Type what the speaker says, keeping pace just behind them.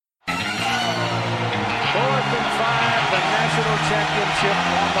championship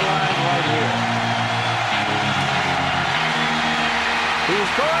on the line right here.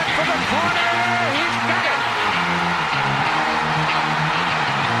 He's going for the corner. He's got it.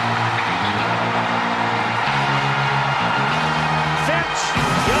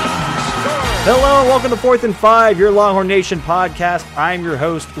 Hello and welcome to 4th and 5, your Longhorn Nation podcast. I'm your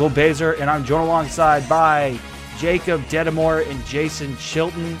host, Will Baser, and I'm joined alongside by Jacob Dedamore and Jason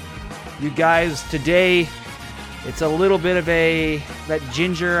Chilton. You guys, today it's a little bit of that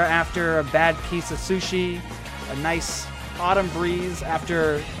ginger after a bad piece of sushi, a nice autumn breeze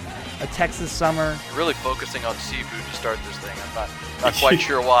after a Texas summer. Really focusing on seafood to start this thing. I'm not quite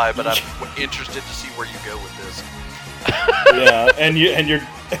sure why, but I'm interested to see where you go with this. Yeah,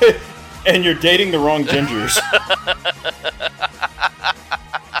 and you're dating the wrong gingers.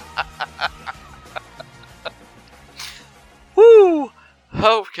 Woo!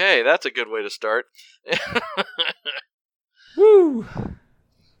 Okay, that's a good way to start. Woo!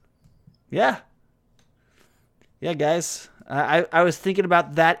 Yeah, guys. I was thinking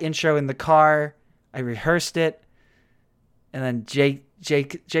about that intro in the car. I rehearsed it, and then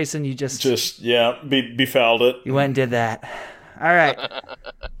Jason, you just befouled it. You went and did that. All right.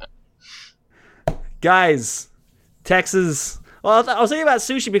 Guys, Texas. Well, I was thinking about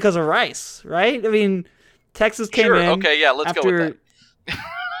sushi because of rice, right? I mean, Texas came in. Okay, yeah, let's go with that.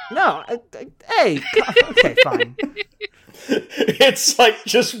 No, hey, okay, fine. It's like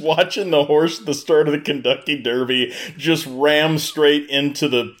just watching the horse at the start of the Kentucky Derby just ram straight into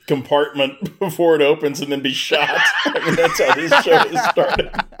the compartment before it opens and then be shot. I mean, that's how this show is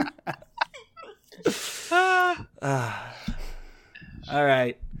started. All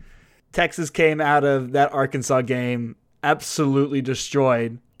right. Texas came out of that Arkansas game absolutely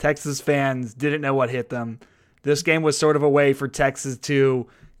destroyed. Texas fans didn't know what hit them. This game was sort of a way for Texas to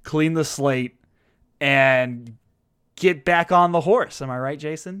clean the slate and get back on the horse. Am I right,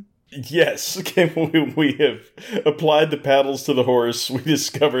 Jason? Yes. We have applied the paddles to the horse. We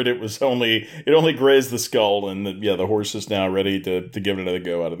discovered it only grazed the skull, and the horse is now ready to give it another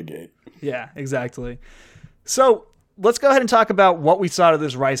go out of the gate. Yeah, exactly. So let's go ahead and talk about what we saw of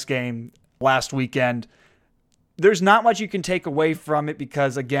this Rice game last weekend. There's not much you can take away from it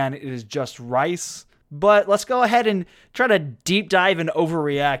because, again, it is just Rice. But let's go ahead and try to deep dive and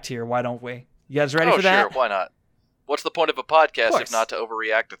overreact here. Why don't we? You guys ready for that? Sure, why not? What's the point of a podcast if not to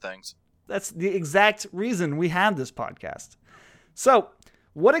overreact to things? That's the exact reason we have this podcast. So,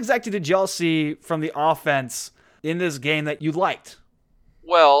 what exactly did y'all see from the offense in this game that you liked?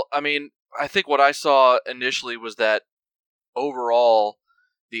 Well, I mean, I think what I saw initially was that overall,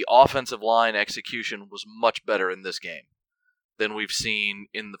 the offensive line execution was much better in this game than we've seen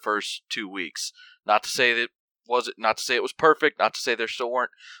in the first 2 weeks. Not to say it was perfect, not to say there still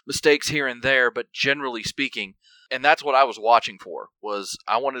weren't mistakes here and there, but generally speaking, and that's what I was watching for, was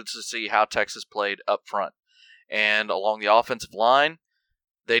I wanted to see how Texas played up front. And along the offensive line,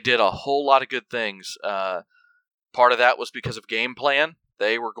 they did a whole lot of good things. Part of that was because of game plan.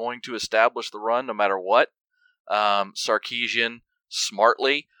 They were going to establish the run no matter what. Sarkisian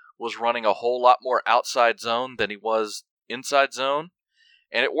smartly was running a whole lot more outside zone than he was inside zone,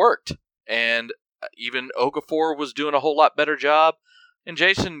 and it worked. And even Okafor was doing a whole lot better job. And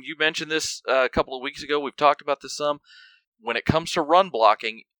Jason, you mentioned this a couple of weeks ago. We've talked about this some. When it comes to run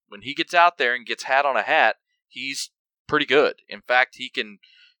blocking, when he gets out there and gets hat on a hat, he's pretty good. In fact, he can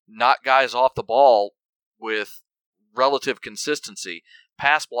knock guys off the ball with relative consistency.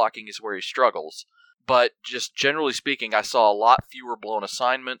 Pass blocking is where he struggles. But just generally speaking, I saw a lot fewer blown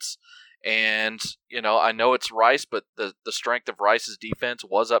assignments. And, I know it's Rice, but the strength of Rice's defense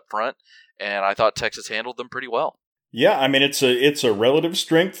was up front. And I thought Texas handled them pretty well. Yeah, I mean, it's a relative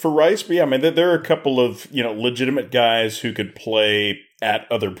strength for Rice. But yeah, I mean, there are a couple of, legitimate guys who could play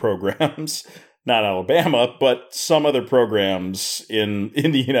at other programs. Not Alabama, but some other programs in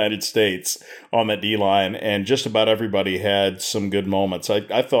the United States on that D-line, and just about everybody had some good moments.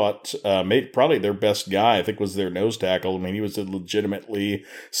 I thought probably their best guy, I think, was their nose tackle. I mean, he was a legitimately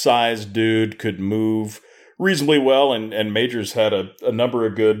sized dude, could move reasonably well, and Majors had a number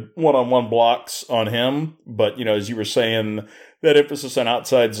of good one-on-one blocks on him. But, as you were saying, that emphasis on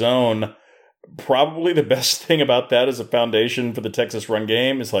outside zone, probably the best thing about that as a foundation for the Texas run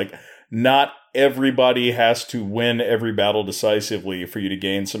game is not everybody has to win every battle decisively for you to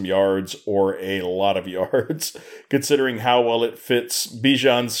gain some yards or a lot of yards, considering how well it fits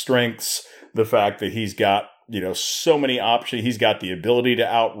Bijan's strengths, the fact that he's got, so many options. He's got the ability to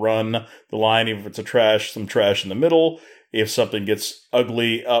outrun the line, even if it's some trash in the middle. If something gets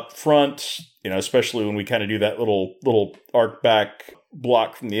ugly up front, especially when we kind of do that little arc back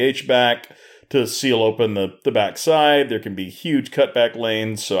block from the H-back to seal open the backside. There can be huge cutback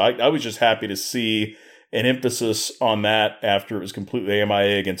lanes. So I was just happy to see an emphasis on that after it was completely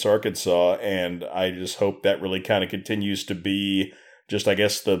MIA against Arkansas. And I just hope that really kind of continues to be just, I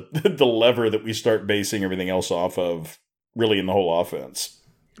guess, the lever that we start basing everything else off of, really, in the whole offense.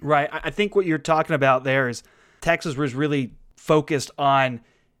 Right. I think what you're talking about there is Texas was really focused on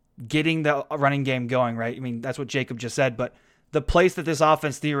getting the running game going, right? I mean, that's what Jacob just said, but the place that this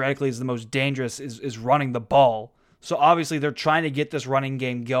offense theoretically is the most dangerous is running the ball. So obviously they're trying to get this running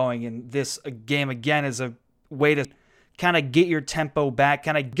game going, and this game, again, is a way to kind of get your tempo back,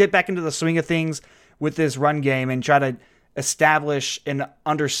 kind of get back into the swing of things with this run game and try to establish and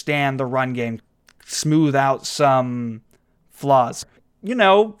understand the run game, smooth out some flaws.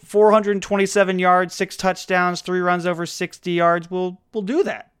 427 yards, 6 touchdowns, 3 runs over 60 yards. We'll do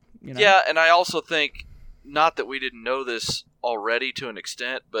that. Yeah, and I also think, not that we didn't know this already to an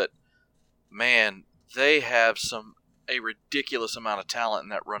extent, but man, they have a ridiculous amount of talent in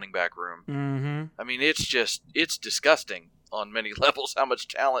that running back room. Mm-hmm. I mean, it's disgusting on many levels how much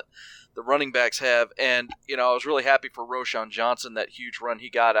talent the running backs have. And, I was really happy for Roschon Johnson, that huge run he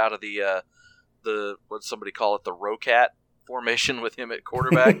got out of the what'd somebody call it, the Rocat formation with him at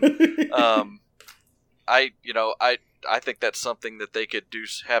quarterback. I think that's something that they could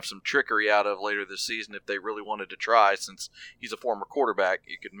have some trickery out of later this season if they really wanted to try. Since he's a former quarterback,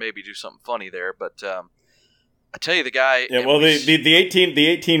 you could maybe do something funny there. But I tell you, the guy. Yeah, well, the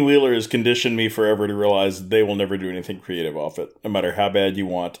 18 wheelers conditioned me forever to realize they will never do anything creative off it. No matter how bad you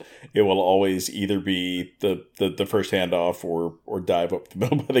want, it will always either be the first handoff or dive up the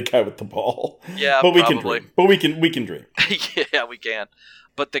middle by the guy with the ball. Yeah, but we probably. can dream. But we can dream. Yeah, we can.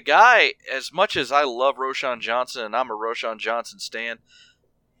 But the guy, as much as I love Roschon Johnson, and I'm a Roschon Johnson stan,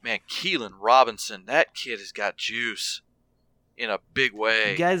 man, Keelan Robinson, that kid has got juice in a big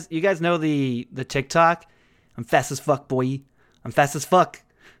way. You guys know the TikTok? I'm fast as fuck, boy. I'm fast as fuck.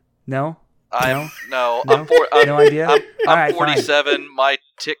 No? No? No idea? I'm 47. Fine. My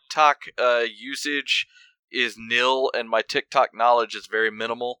TikTok usage is nil, and my TikTok knowledge is very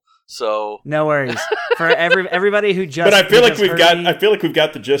minimal. So no worries for everybody who just. But I feel like we've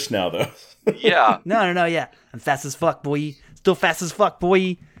got the gist now, though. Yeah. No. Yeah, I'm fast as fuck, boy. Still fast as fuck,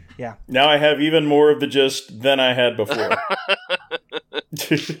 boy. Yeah. Now I have even more of the gist than I had before.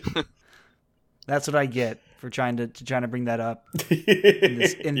 That's what I get for trying to bring that up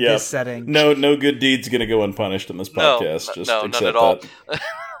in this setting. No good deed's going to go unpunished in this podcast. No, none at all.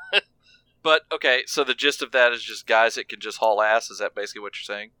 But, okay, so the gist of that is just guys that can just haul ass? Is that basically what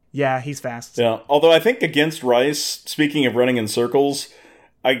you're saying? Yeah, he's fast. Yeah, although I think against Rice, speaking of running in circles,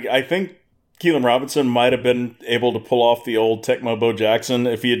 I think Keelan Robinson might have been able to pull off the old Tecmo Bo Jackson.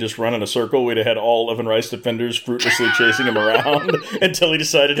 If he had just run in a circle, we'd have had all 11 Rice defenders fruitlessly chasing him around until he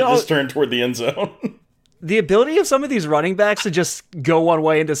decided to just turn toward the end zone. The ability of some of these running backs to just go one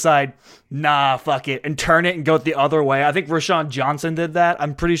way and decide, nah, fuck it, and turn it and go the other way. I think Roschon Johnson did that.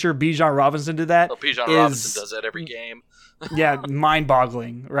 I'm pretty sure Bijan Robinson did that. Well, Bijan Robinson does that every game. Yeah,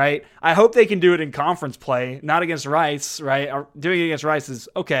 mind-boggling, right? I hope they can do it in conference play, not against Rice, right? Doing it against Rice is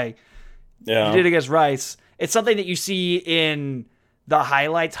okay. Yeah. You did it against Rice. It's something that you see in the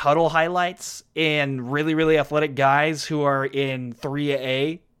highlights, huddle highlights, in really, really athletic guys who are in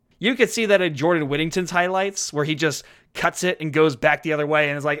 3A. You could see that in Jordan Whittington's highlights where he just cuts it and goes back the other way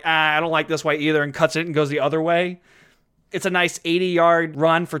and is like, I don't like this way either, and cuts it and goes the other way. It's a nice 80-yard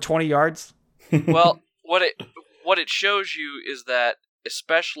run for 20 yards. Well, what it shows you is that,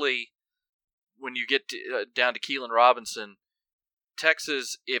 especially when you get down to Keelan Robinson,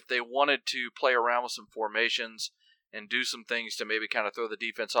 Texas, if they wanted to play around with some formations and do some things to maybe kind of throw the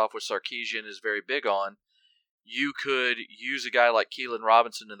defense off, which Sarkisian is very big on, you could use a guy like Keelan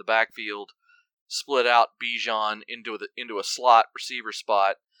Robinson in the backfield, split out Bijan into a slot receiver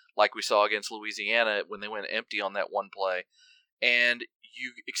spot like we saw against Louisiana when they went empty on that one play, and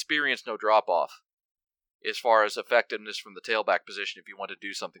you experience no drop-off as far as effectiveness from the tailback position if you want to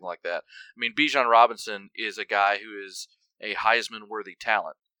do something like that. I mean, Bijan Robinson is a guy who is a Heisman-worthy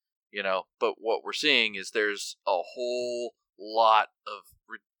talent, but what we're seeing is there's a whole lot of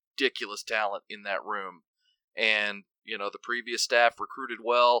ridiculous talent in that room. And, the previous staff recruited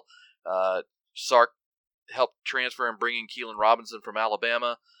well. Sark helped transfer and bring in Keelan Robinson from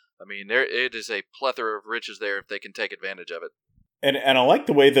Alabama. I mean, it is a plethora of riches there if they can take advantage of it. And I like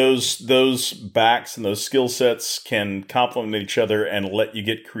the way those backs and those skill sets can complement each other and let you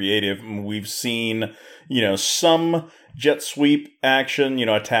get creative. And we've seen, some jet sweep action,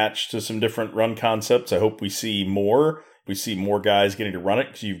 attached to some different run concepts. I hope we see more. We see more guys getting to run it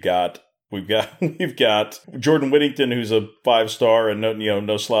because you've got We've got Jordan Whittington, who's a 5-star and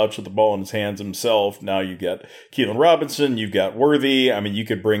no slouch with the ball in his hands himself. Now you got Keelan Robinson, you've got Worthy. I mean, you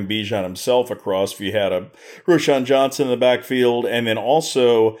could bring Bijan himself across if you had a Roschon Johnson in the backfield, and then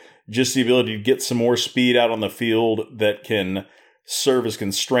also just the ability to get some more speed out on the field that can serve as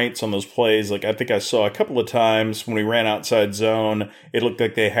constraints on those plays. Like I think I saw a couple of times when we ran outside zone, it looked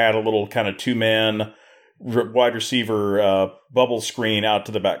like they had a little kind of 2-man wide receiver bubble screen out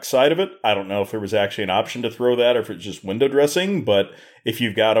to the back side of it. I don't know if there was actually an option to throw that or if it's just window dressing, but if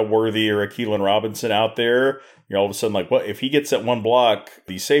you've got a Worthy or a Keelan Robinson out there, you're all of a sudden like, well, if he gets that one block,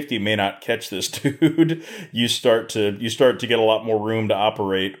 the safety may not catch this dude. You start to get a lot more room to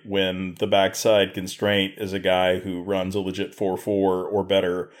operate when the backside constraint is a guy who runs a legit 4.4 or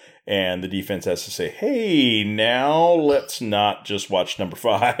better, and the defense has to say, hey, now let's not just watch number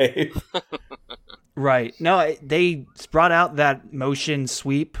 5. Right. No, they brought out that motion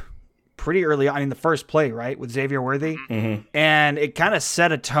sweep pretty early on in the first play, right, with Xavier Worthy. Mm-hmm. And it kind of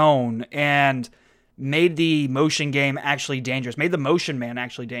set a tone and made the motion game actually dangerous, made the motion man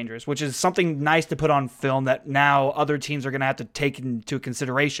actually dangerous, which is something nice to put on film that now other teams are going to have to take into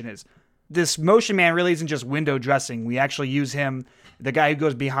consideration. Is this motion man really isn't just window dressing. We actually use him, the guy who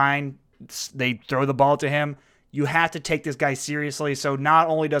goes behind, they throw the ball to him. You have to take this guy seriously. So not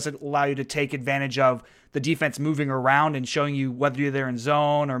only does it allow you to take advantage of the defense moving around and showing you whether they're in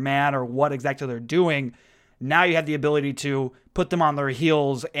zone or man or what exactly they're doing, now you have the ability to put them on their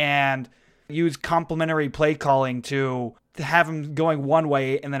heels and use complementary play calling to have them going one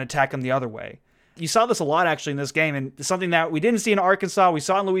way and then attack them the other way. You saw this a lot actually in this game, and something that we didn't see in Arkansas, we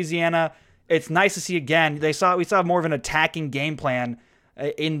saw in Louisiana. It's nice to see again. We saw more of an attacking game plan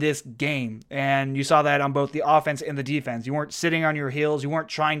in this game, and you saw that on both the offense and the defense. You weren't sitting on your heels. You weren't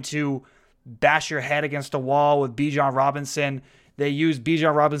trying to bash your head against a wall with Bijan Robinson. They used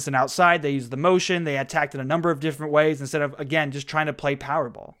Bijan Robinson outside. They used the motion. They attacked in a number of different ways instead of, again, just trying to play power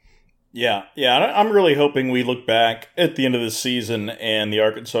ball. Yeah. I'm really hoping we look back at the end of the season and the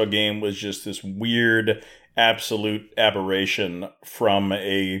Arkansas game was just this weird, absolute aberration from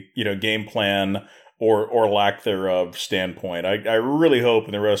a game plan or lack thereof standpoint. I really hope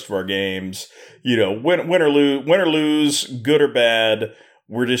in the rest of our games, win or lose, good or bad,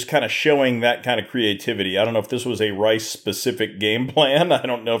 we're just kind of showing that kind of creativity. I don't know if this was a Rice-specific game plan. I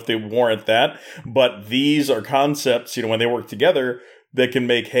don't know if they warrant that. But these are concepts, when they work together, that can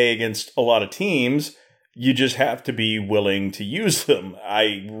make hay against a lot of teams. You just have to be willing to use them.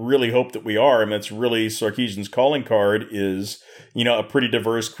 I really hope that we are. And that's really Sarkisian's calling card is, a pretty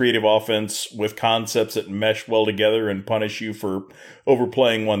diverse creative offense with concepts that mesh well together and punish you for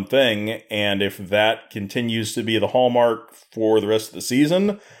overplaying one thing. And if that continues to be the hallmark for the rest of the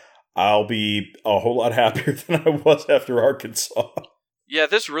season, I'll be a whole lot happier than I was after Arkansas. Yeah,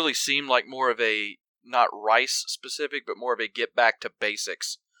 this really seemed like more of a, not Rice specific, but more of a get back to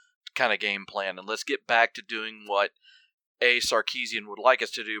basics kind of game plan, and let's get back to doing what Sarkisian would like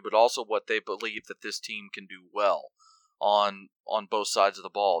us to do, but also what they believe that this team can do well on both sides of the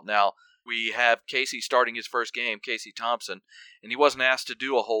ball. Now, we have Casey starting his first game, Casey Thompson, and he wasn't asked to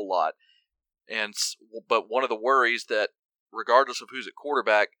do a whole lot. But one of the worries that, regardless of who's at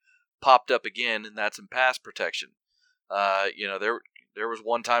quarterback, popped up again, and that's in pass protection. There was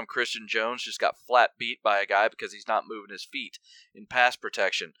one time Christian Jones just got flat beat by a guy because he's not moving his feet in pass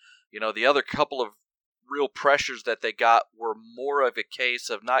protection. The other couple of real pressures that they got were more of a case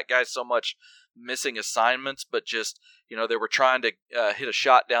of not guys so much missing assignments, but just, they were trying to hit a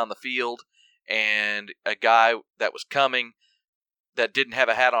shot down the field, and a guy that was coming that didn't have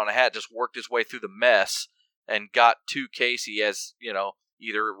a hat on a hat just worked his way through the mess and got to Casey as,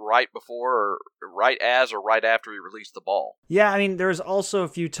 either right before or right as or right after he released the ball. Yeah, I mean, there's also a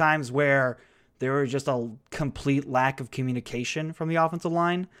few times where there was just a complete lack of communication from the offensive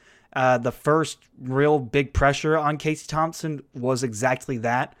line. The first real big pressure on Casey Thompson was exactly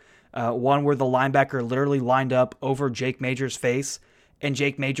that. One where the linebacker literally lined up over Jake Majors' face, and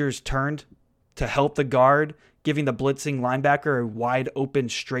Jake Majors turned to help the guard, giving the blitzing linebacker a wide open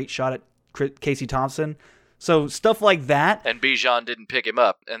straight shot at Casey Thompson. So stuff like that. And Bijan didn't pick him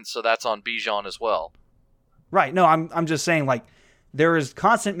up, and so that's on Bijan as well. Right. No, I'm just saying, like, there is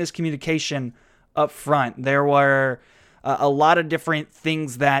constant miscommunication up front. There were a lot of different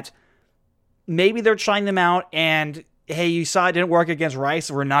things that maybe they're trying them out, and hey, you saw it didn't work against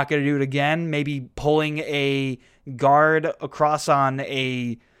Rice, we're not going to do it again. Maybe pulling a guard across on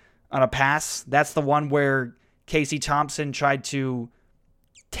a pass. That's the one where Casey Thompson tried to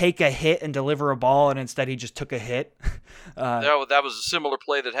take a hit and deliver a ball, and instead he just took a hit. That was a similar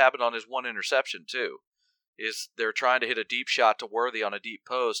play that happened on his one interception too. is they're trying to hit a deep shot to Worthy on a deep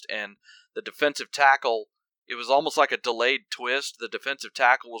post, and the defensive tackle, it was almost like a delayed twist. The defensive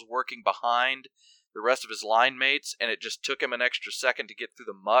tackle was working behind the rest of his line mates, and it just took him an extra second to get through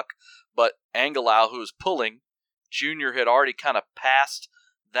the muck. But Angelau, who was pulling, Junior had already kind of passed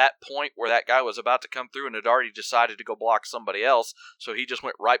that point where that guy was about to come through and had already decided to go block somebody else, so he just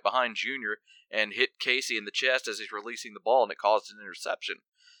went right behind Junior and hit Casey in the chest as he's releasing the ball, and it caused an interception.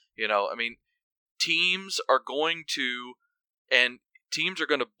 Teams are going to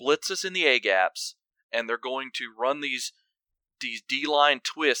blitz us in the A-gaps, and they're going to run these D-line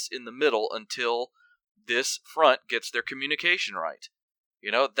twists in the middle until this front gets their communication right.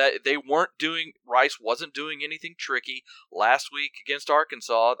 Rice wasn't doing anything tricky last week against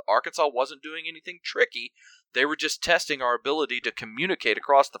Arkansas. Arkansas wasn't doing anything tricky. They were just testing our ability to communicate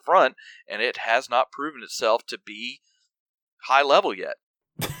across the front, and it has not proven itself to be high level yet.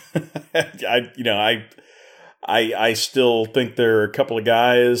 I still think there are a couple of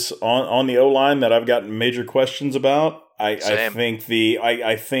guys on the O-line that I've gotten major questions about. I think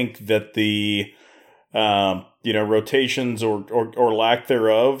that the rotations or lack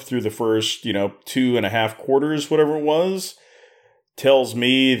thereof through the first 2.5 quarters, whatever it was, tells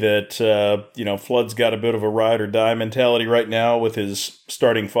me that Flood's got a bit of a ride or die mentality right now with his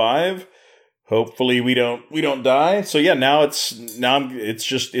starting five. Hopefully we don't die. So yeah, now it's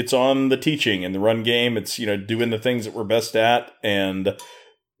on the teaching and the run game. It's doing the things that we're best at and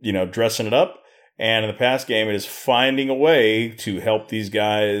dressing it up. And in the pass game, it is finding a way to help these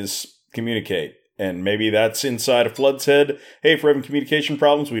guys communicate. And maybe that's inside of Flood's head. Hey, if we're having communication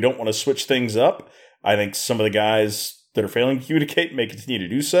problems, we don't want to switch things up. I think some of the guys that are failing to communicate may continue to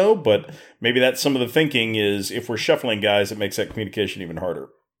do so, but maybe that's some of the thinking is if we're shuffling guys, it makes that communication even harder.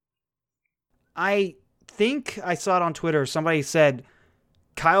 I think I saw it on Twitter. Somebody said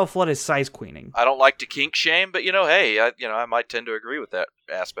Kyle Flood is size queening. I don't like to kink shame, but I might tend to agree with that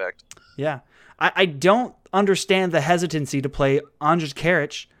aspect. Yeah. I don't understand the hesitancy to play Andrej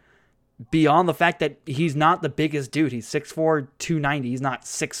Karic beyond the fact that he's not the biggest dude. He's 6'4", 290. He's not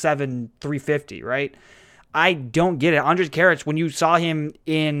 6'7", 350, right? I don't get it. Andrej Karic, when you saw him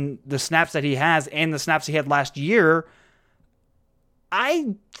in the snaps that he has and the snaps he had last year,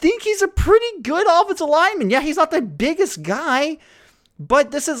 I think he's a pretty good offensive lineman. Yeah, he's not the biggest guy,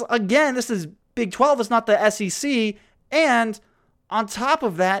 but this is Big 12. It's not the SEC, and on top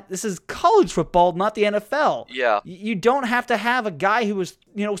of that, this is college football, not the NFL. Yeah. You don't have to have a guy who is,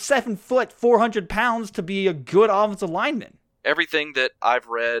 7 foot, 400 pounds to be a good offensive lineman. Everything that I've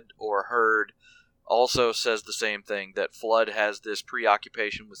read or heard also says the same thing, that Flood has this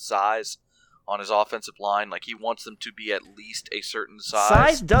preoccupation with size on his offensive line. Like, he wants them to be at least a certain size.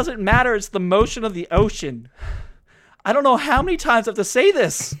 Size doesn't matter. It's the motion of the ocean. I don't know how many times I have to say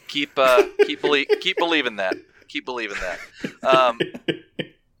this. Keep believing that. Keep believing that.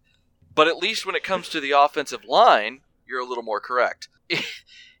 But at least when it comes to the offensive line, you're a little more correct.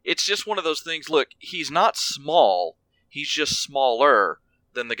 It's just one of those things. Look, he's not small. He's just smaller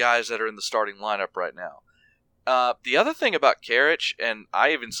than the guys that are in the starting lineup right now. The other thing about Karic, and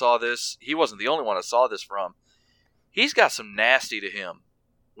I even saw this, he wasn't the only one I saw this from, he's got some nasty to him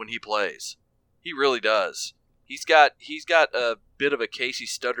when he plays. He really does. He's got a bit of a Casey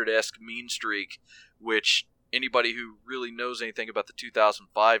Studdard-esque mean streak, which anybody who really knows anything about the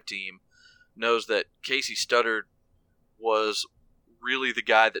 2005 team knows that Casey Studdard was really the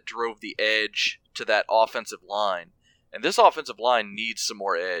guy that drove the edge to that offensive line. And this offensive line needs some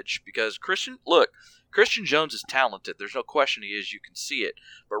more edge because Christian Jones is talented. There's no question he is. You can see it.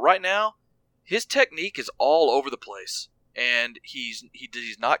 But right now, his technique is all over the place. And he's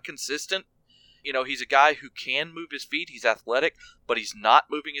not consistent. He's a guy who can move his feet. He's athletic, but he's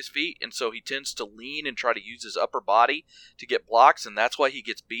not moving his feet, and so he tends to lean and try to use his upper body to get blocks, and that's why he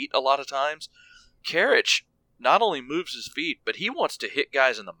gets beat a lot of times. Karic not only moves his feet, but he wants to hit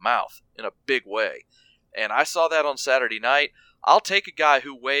guys in the mouth in a big way. And I saw that on Saturday night. I'll take a guy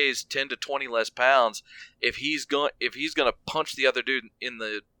who weighs 10 to 20 less pounds if he's going to punch the other dude in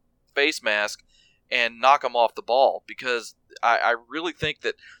the face mask and knock him off the ball, because I really think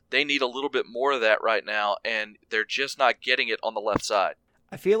that they need a little bit more of that right now, and they're just not getting it on the left side.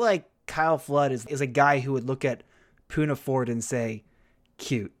 I feel like Kyle Flood is a guy who would look at Poona Ford and say,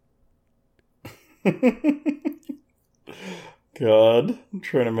 cute. God, I'm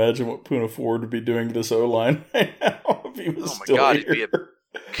trying to imagine what Poona Ford would be doing to this O-line right now if he was still here.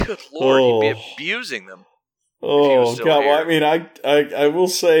 Good Lord, he'd be abusing them. Oh God! Well, I mean, I will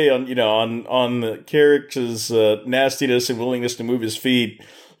say on the Karic's nastiness and willingness to move his feet,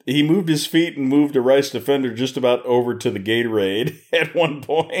 he moved his feet and moved a Rice defender just about over to the Gatorade at one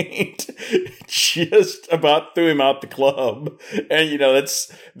point. Just about threw him out the club. And, you know,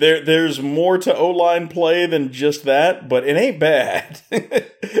 there's more to O-line play than just that, but it ain't bad.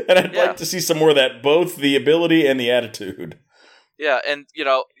 And I'd like to see some more of that, both the ability and the attitude. Yeah, and, you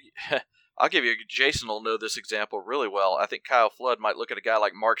know, I'll give you, Jason will know this example really well. I think Kyle Flood might look at a guy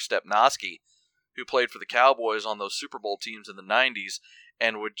like Mark Stepnoski, who played for the Cowboys on those Super Bowl teams in the 90s,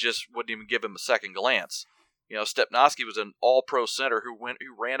 and wouldn't even give him a second glance. You know, Stepnoski was an all-pro center who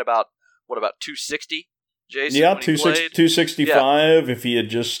ran about 260, Jason? Yeah, 265 if he had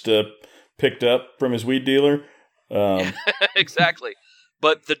just picked up from his weed dealer. Exactly.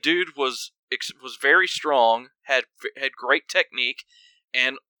 But the dude was very strong, had great technique,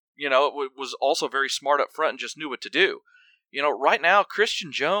 and, you know, was also very smart up front and just knew what to do. You know, right now,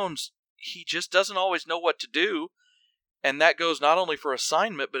 Christian Jones, he just doesn't always know what to do, and that goes not only for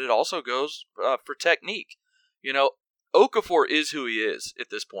assignment, but it also goes for technique. You know, Okafor is who he is at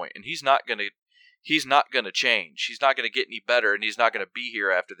this point, and he's not gonna change. He's not gonna get any better, and he's not gonna be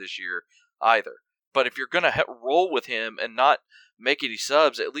here after this year either. But if you're gonna roll with him and not make any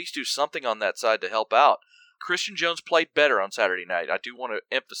subs, at least do something on that side to help out. Christian Jones played better on Saturday night. I do want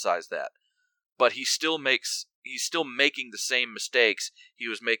to emphasize that, but he's still making the same mistakes he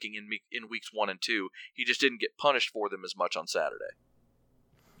was making in weeks 1 and 2. He just didn't get punished for them as much on Saturday.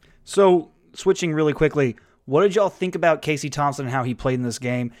 So, switching really quickly, what did y'all think about Casey Thompson and how he played in this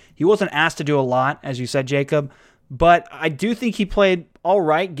game? He wasn't asked to do a lot, as you said, Jacob, but I do think he played all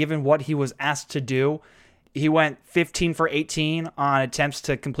right given what he was asked to do. He went 15 for 18 on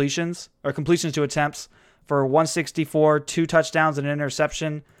completions to attempts for 164, 2 touchdowns and an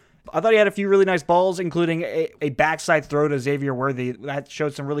interception. I thought he had a few really nice balls, including a backside throw to Xavier Worthy that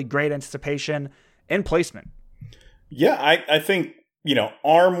showed some really great anticipation and placement. Yeah, I think, you know,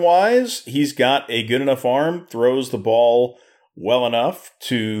 arm-wise, he's got a good enough arm, throws the ball well enough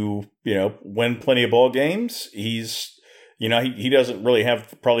to, you know, win plenty of ball games. He's, you know, he doesn't really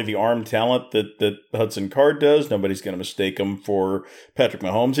have probably the arm talent that Hudson Card does. Nobody's going to mistake him for Patrick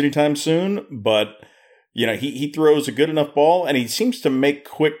Mahomes anytime soon, but you know, he throws a good enough ball, and he seems to make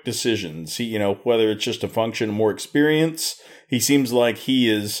quick decisions. He, you know, whether it's just a function of more experience, he seems like he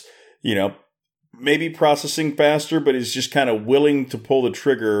is, you know, maybe processing faster, but is just kind of willing to pull the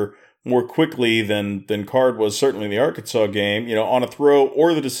trigger more quickly than Card was certainly in the Arkansas game, you know, on a throw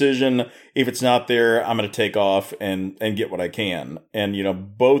or the decision. If it's not there, I'm going to take off and get what I can. And, you know,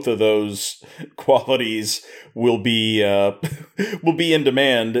 both of those qualities will be in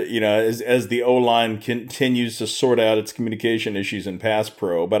demand, you know, as the O-line continues to sort out its communication issues in pass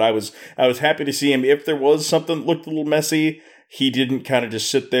pro. But I was happy to see him. If there was something that looked a little messy, he didn't kind of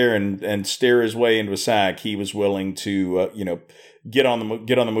just sit there and stare his way into a sack. He was willing to, you know, get on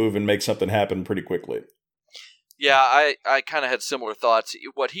the move and make something happen pretty quickly. Yeah, I kind of had similar thoughts.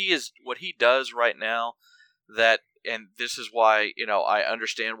 What he does right now, and this is why, you know, I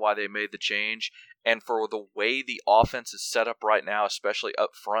understand why they made the change, and for the way the offense is set up right now, especially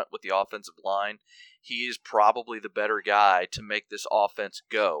up front with the offensive line, he is probably the better guy to make this offense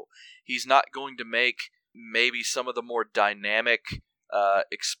go. He's not going to make maybe some of the more dynamic,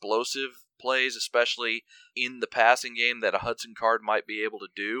 explosive plays, especially in the passing game, that a Hudson Card might be able to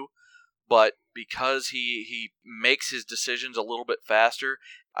do. But because he makes his decisions a little bit faster,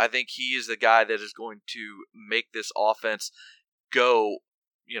 I think he is the guy that is going to make this offense go,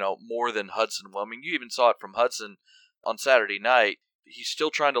 you know, more than Hudson. Well, I mean, you even saw it from Hudson on Saturday night. He's still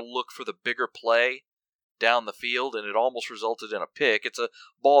trying to look for the bigger play down the field, and it almost resulted in a pick. It's a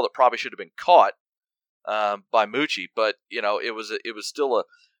ball that probably should have been caught by Mucci, but, you know, it was still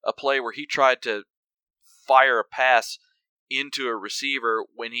a play where he tried to fire a pass into a receiver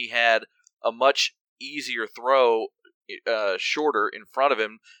when he had a much easier throw shorter in front of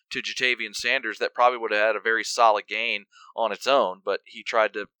him to Jatavian Sanders that probably would have had a very solid gain on its own, but he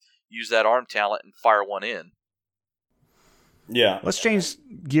tried to use that arm talent and fire one in. Yeah. Let's change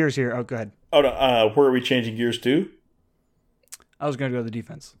gears here. Oh, go ahead. Oh, no, where are we changing gears to? I was going to go to the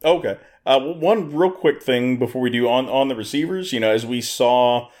defense. Okay. One real quick thing before we do on the receivers, you know, as we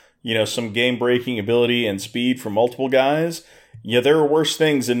saw, you know, some game-breaking ability and speed from multiple guys, yeah, there are worse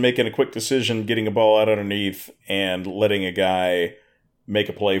things than making a quick decision, getting a ball out underneath, and letting a guy make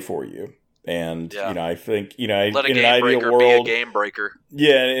a play for you. And, you know, I think, you know, let in an ideal world, be a game breaker.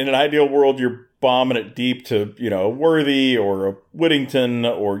 Yeah, in an ideal world, you're bombing it deep to, you know, a Worthy or a Whittington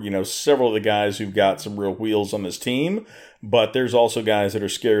or, you know, several of the guys who've got some real wheels on this team. But there's also guys that are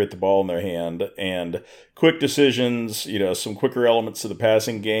scary at the ball in their hand, and quick decisions, you know, some quicker elements to the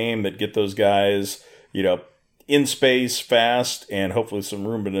passing game that get those guys, you know, in space, fast, and hopefully some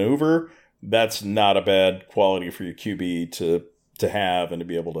room to maneuver, that's not a bad quality for your QB to have and to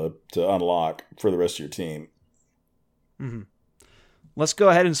be able to unlock for the rest of your team. Mm-hmm. Let's go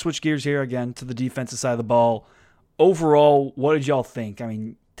ahead and switch gears here again to the defensive side of the ball. Overall, what did y'all think? I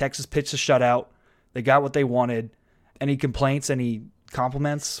mean, Texas pitched a shutout. They got what they wanted. Any complaints? Any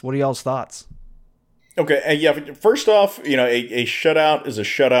compliments? What are y'all's thoughts? Okay, yeah, first off, a shutout is a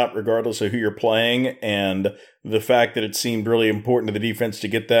shutout regardless of who you're playing, and the fact that it seemed really important to the defense to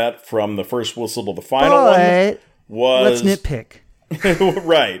get that from the first whistle to the final one was... Let's nitpick.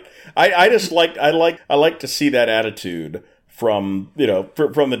 Right. I like to see that attitude from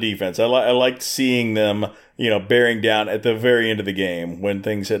the defense. I liked seeing them, bearing down at the very end of the game when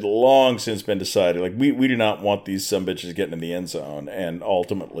things had long since been decided. Like we do not want these sumbitches getting in the end zone, and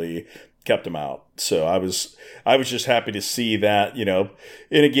ultimately kept them out. So I was just happy to see that,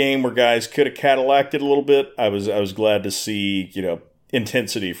 in a game where guys could have Cadillac'd it a little bit. I was glad to see,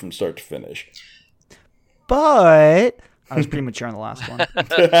 intensity from start to finish. But I was premature on the last one.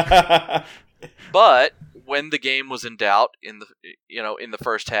 But when the game was in doubt in the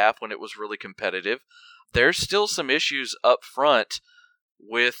first half, when it was really competitive, there's still some issues up front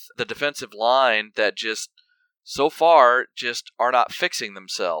with the defensive line that just so far just are not fixing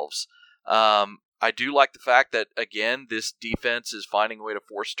themselves. I do like the fact that, again, this defense is finding a way to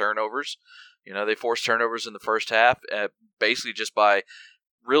force turnovers. They forced turnovers in the first half, basically just by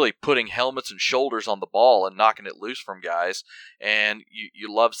really putting helmets and shoulders on the ball and knocking it loose from guys, and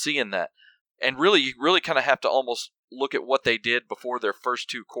you love seeing that. And really, you really kind of have to almost look at what they did before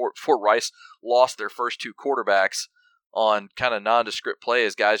before Rice lost their first two quarterbacks on kind of nondescript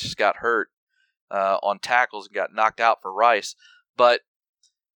plays. Guys just got hurt on tackles and got knocked out for Rice. But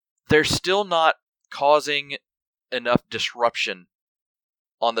they're still not causing enough disruption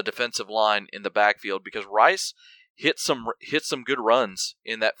on the defensive line in the backfield because Rice hit some good runs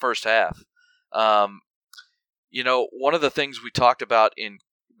in that first half. One of the things we talked about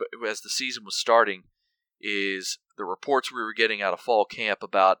as the season was starting is the reports we were getting out of fall camp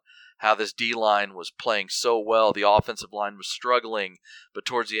about how this D-line was playing so well. The offensive line was struggling, but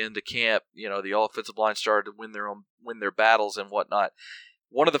towards the end of camp, the offensive line started to win their battles and whatnot.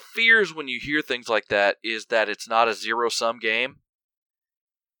 One of the fears when you hear things like that is that it's not a zero-sum game,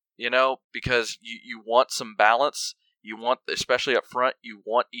 because you want some balance. You want, especially up front, you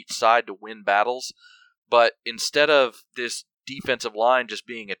want each side to win battles. But instead of this defensive line just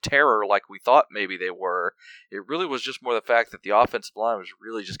being a terror like we thought maybe they were, it really was just more the fact that the offensive line was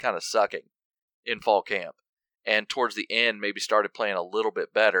really just kind of sucking in fall camp. And towards the end, maybe started playing a little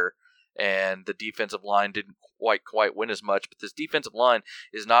bit better, and the defensive line didn't quite win as much. But this defensive line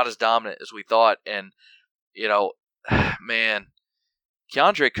is not as dominant as we thought. And, man,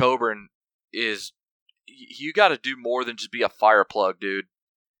 Keondre Coburn you got to do more than just be a fire plug, dude.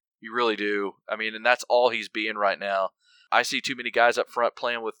 You really do. I mean, and that's all he's being right now. I see too many guys up front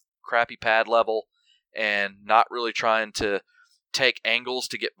playing with crappy pad level and not really trying to take angles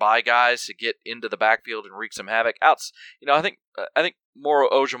to get by guys to get into the backfield and wreak some havoc. I think Moro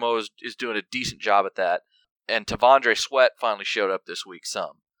Ojomo is doing a decent job at that, and Tavondre Sweat finally showed up this week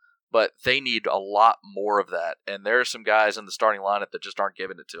some. But they need a lot more of that, and there are some guys in the starting lineup that just aren't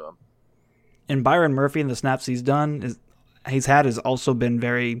giving it to him. And Byron Murphy in the snaps he's has also been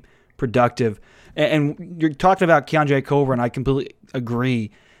very productive. And you're talking about Keondre Coburn, I completely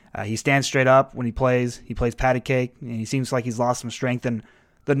agree. He stands straight up when he plays. He plays patty cake, and he seems like he's lost some strength, and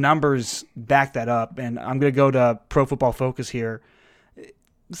the numbers back that up. And I'm going to go to Pro Football Focus here.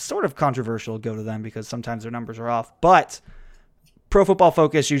 It's sort of controversial to go to them because sometimes their numbers are off. But Pro Football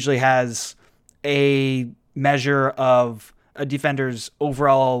Focus usually has a measure of a defender's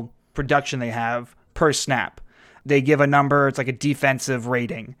overall production they have per snap. They give a number, it's like a defensive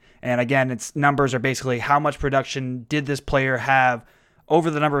rating. And again, its numbers are basically how much production did this player have over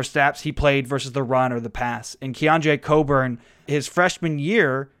the number of snaps he played versus the run or the pass. And Keondre Coburn, his freshman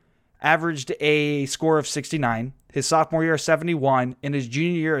year, averaged a score of 69. His sophomore year, 71. And his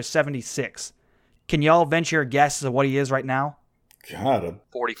junior year is 76. Can y'all venture a guess of what he is right now? God,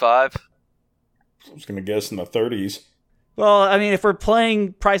 45. I was going to guess in the 30s. Well, I mean, if we're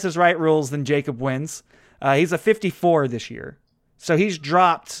playing Price is Right rules, then Jacob wins. He's a 54 this year. So he's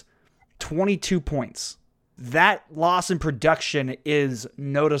dropped 22 points. That loss in production is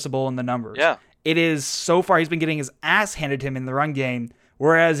noticeable in the numbers. Yeah. It is, so far, he's been getting his ass handed to him in the run game,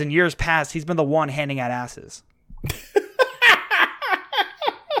 whereas in years past, he's been the one handing out asses.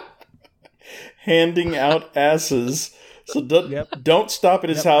 Handing out asses. So don't stop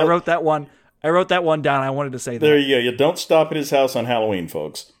at his house. I wrote that one down. I wanted to say that. There you go. You don't stop at his house on Halloween,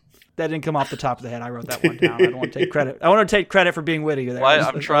 folks. didn't come off the top of the head. I wrote that one down. I don't want to take credit. I want to take credit for being witty there. Well,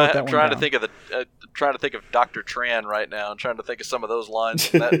 I'm trying to think of Dr. Tran right now. I'm trying to think of some of those lines.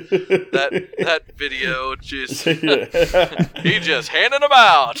 That video, just he just handing them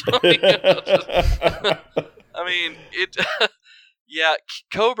out. I mean, it. Yeah,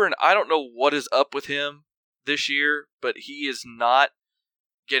 Coburn. I don't know what is up with him this year, but he is not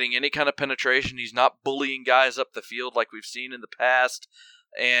getting any kind of penetration. He's not bullying guys up the field like we've seen in the past.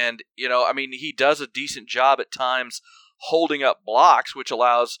 And, I mean, he does a decent job at times holding up blocks, which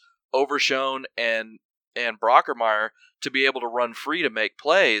allows Overshown and Brockermeyer to be able to run free to make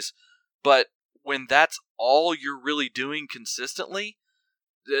plays. But when that's all you're really doing consistently,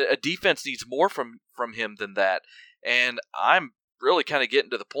 a defense needs more from him than that. And I'm really kind of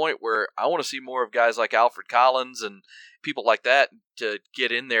getting to the point where I want to see more of guys like Alfred Collins and people like that to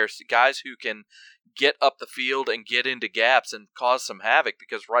get in there, guys who can get up the field and get into gaps and cause some havoc.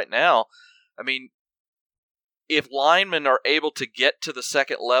 Because right now, I mean, if linemen are able to get to the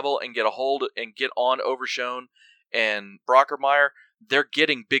second level and get a hold and get on Overshown and Brockermeyer, they're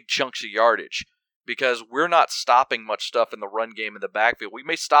getting big chunks of yardage. Because we're not stopping much stuff in the run game in the backfield. We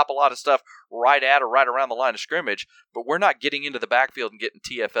may stop a lot of stuff right at or right around the line of scrimmage, but we're not getting into the backfield and getting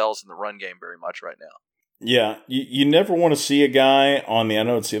TFLs in the run game very much right now. Yeah, you never want to see a guy on the, I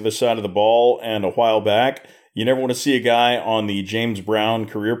know it's the other side of the ball, and a while back, you never want to see a guy on the James Brown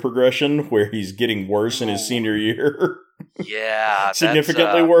career progression where he's getting worse in his senior year. Yeah.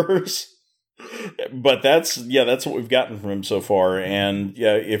 Significantly worse. But that's what we've gotten from him so far. And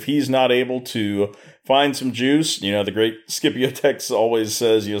yeah, if he's not able to find some juice, the great Scipio Tex always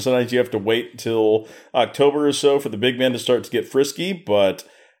says, sometimes you have to wait until October or so for the big men to start to get frisky. But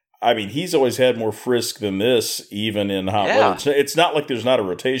I mean, he's always had more frisk than this, even in hot weather. It's not like there's not a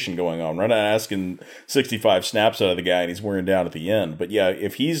rotation going on. We're not asking 65 snaps out of the guy and he's wearing down at the end. But yeah,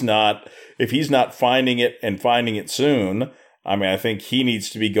 if he's not finding it and finding it soon, I mean, I think he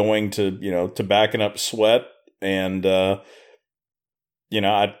needs to be going to, to backing up Sweat. And, I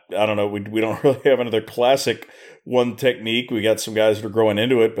don't know. We don't really have another classic one technique. We got some guys that are growing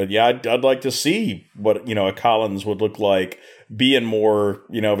into it. But yeah, I'd like to see what, a Collins would look like, being more,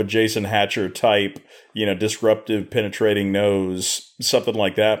 of a Jason Hatcher type, disruptive, penetrating nose, something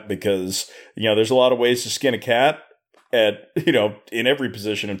like that. Because, there's a lot of ways to skin a cat. In every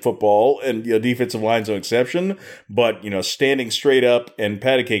position in football, and defensive line's no exception. But standing straight up and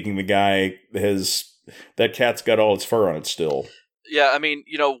patty caking the guy, that cat's got all its fur on it still. Yeah, I mean,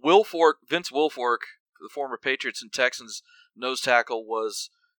 Vince Wilfork, the former Patriots and Texans nose tackle, was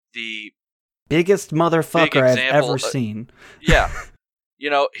the biggest motherfucker I've ever seen. Yeah.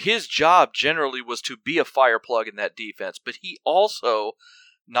 His job generally was to be a fire plug in that defense, but he also,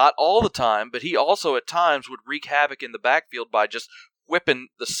 not all the time, but he also at times would wreak havoc in the backfield by just whipping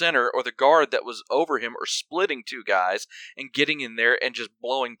the center or the guard that was over him or splitting two guys and getting in there and just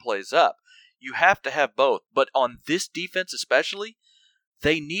blowing plays up. You have to have both. But on this defense especially,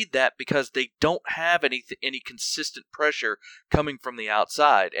 they need that because they don't have any consistent pressure coming from the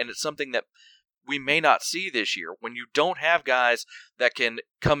outside. And it's something that we may not see this year. When you don't have guys that can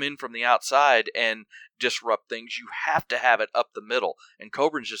come in from the outside and disrupt things, you have to have it up the middle, and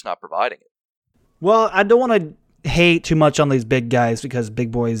Coburn's just not providing it. Well, I don't want to hate too much on these big guys because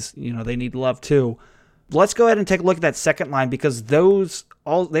big boys, they need love too. Let's go ahead and take a look at that second line because those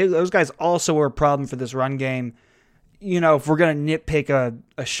guys also were a problem for this run game. If we're going to nitpick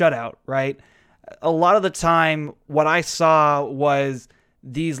a shutout, right? A lot of the time, what I saw was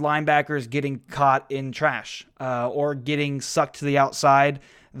these linebackers getting caught in trash or getting sucked to the outside.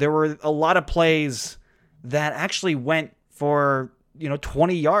 There were a lot of plays that actually went for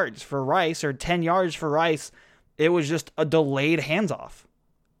 20 yards for Rice or 10 yards for Rice. It was just a delayed hands-off.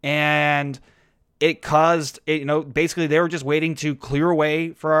 And it caused, basically they were just waiting to clear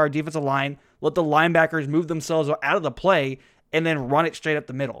away for our defensive line, let the linebackers move themselves out of the play, and then run it straight up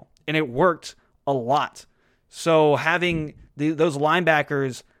the middle. And it worked a lot. So having those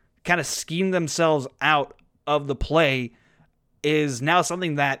linebackers kind of scheme themselves out of the play is now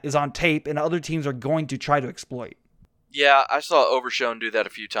something that is on tape and other teams are going to try to exploit. Yeah, I saw Overshown do that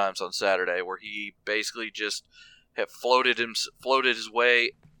a few times on Saturday where he basically just had floated his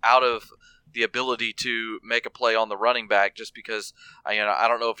way out of the ability to make a play on the running back just because, I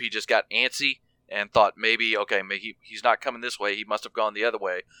don't know if he just got antsy and thought maybe he's not coming this way, he must have gone the other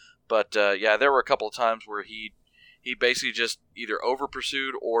way. But yeah, there were a couple of times where he basically just either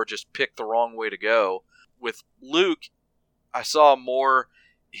over-pursued or just picked the wrong way to go. With Luke, I saw more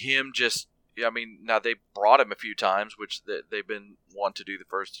him just, now they brought him a few times, which they've been wanting to do the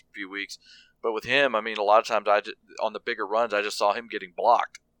first few weeks. But with him, a lot of times on the bigger runs, I just saw him getting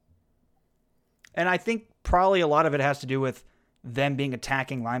blocked. And I think probably a lot of it has to do with them being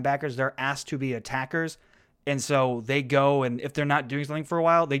attacking linebackers. They're asked to be attackers. And so they go, and if they're not doing something for a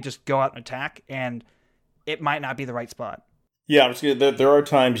while, they just go out and attack, and it might not be the right spot. Yeah, there are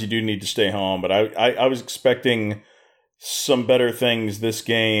times you do need to stay home, but I was expecting some better things this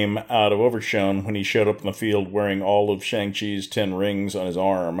game out of Overshown when he showed up in the field wearing all of Shang-Chi's 10 rings on his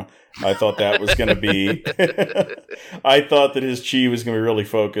arm. I thought that was going to be... I thought that his chi was going to be really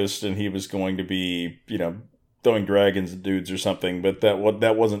focused and he was going to be, throwing dragons at dudes or something, but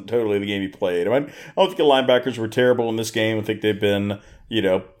that wasn't totally the game he played. I don't think the linebackers were terrible in this game. I think they've been,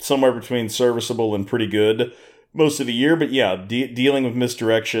 somewhere between serviceable and pretty good most of the year. But yeah, dealing with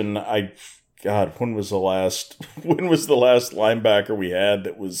misdirection, when was the last linebacker we had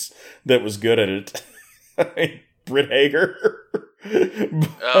that was good at it? Britt Hager.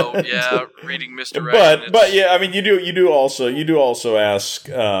 Oh yeah, reading misdirection. But yeah, I mean, you do also ask.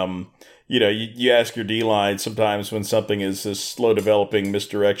 You ask your D-line sometimes when something is this slow developing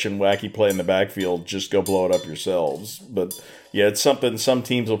misdirection, wacky play in the backfield, just go blow it up yourselves. But yeah, it's something some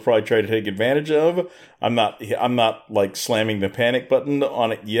teams will probably try to take advantage of. I'm not like slamming the panic button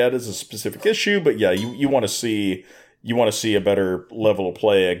on it yet as a specific issue, but yeah, you want to see a better level of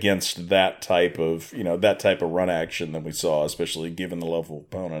play against that type of run action than we saw, especially given the level of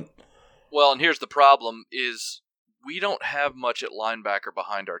opponent. Well, and here's the problem is we don't have much at linebacker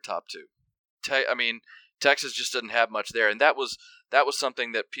behind our top two. Texas just doesn't have much there, and that was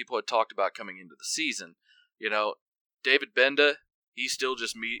something that people had talked about coming into the season. David Benda, he still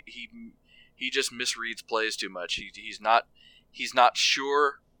just he just misreads plays too much. He's not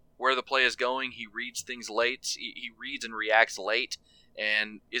sure where the play is going. He reads things late. He reads and reacts late,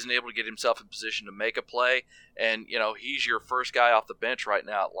 and isn't able to get himself in position to make a play. And he's your first guy off the bench right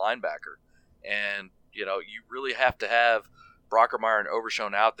now at linebacker, and you really have to have Brockermeyer and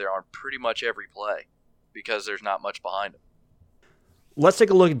Overshown out there on pretty much every play because there's not much behind them. Let's take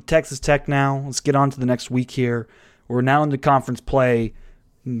a look at Texas Tech now. Let's get on to the next week here. We're now into conference play.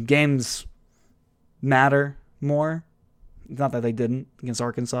 Games matter more. Not that they didn't against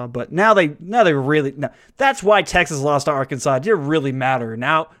Arkansas, but now they really... No, that's why Texas lost to Arkansas. It didn't really matter.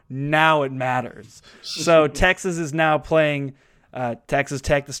 Now it matters. So Texas is now playing Texas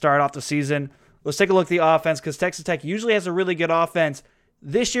Tech to start off the season. Let's take a look at the offense because Texas Tech usually has a really good offense.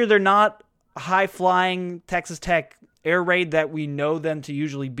 This year, they're not high-flying Texas Tech air raid that we know them to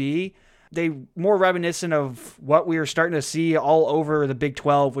usually be. They more reminiscent of what we are starting to see all over the Big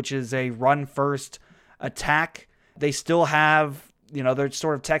 12, which is a run-first attack. They still have, their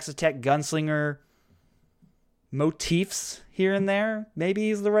sort of Texas Tech gunslinger motifs here and there.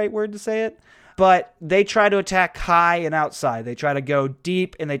 Maybe is the right word to say it. But they try to attack high and outside. They try to go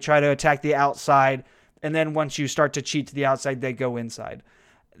deep, and they try to attack the outside. And then once you start to cheat to the outside, they go inside.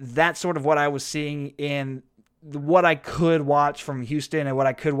 That's sort of what I was seeing in what I could watch from Houston and what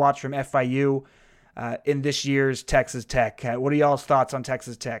I could watch from FIU in this year's Texas Tech. What are y'all's thoughts on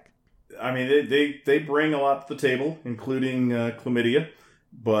Texas Tech? I mean, they bring a lot to the table, including chlamydia.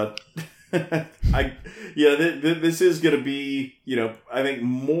 But this is going to be, I think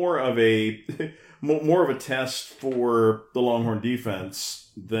more of a test for the Longhorn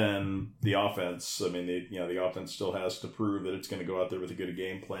defense than the offense. I mean, the offense still has to prove that it's going to go out there with a good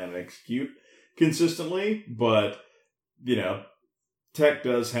game plan and execute consistently. But Tech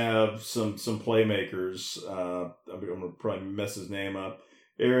does have some playmakers. I'm going to probably mess his name up.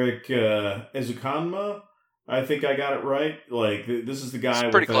 Eric Ezukanma. I think I got it right. Like, this is the guy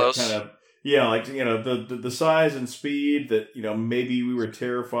with that kind of, the size and speed that, maybe we were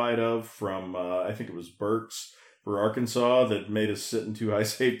terrified of from, I think it was Burks for Arkansas that made us sit in two high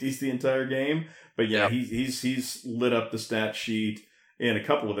safeties the entire game. But he's lit up the stat sheet in a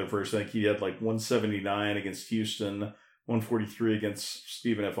couple of their first. I think he had like 179 against Houston, 143 against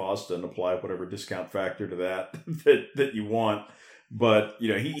Stephen F. Austin. Apply whatever discount factor to that you want. But,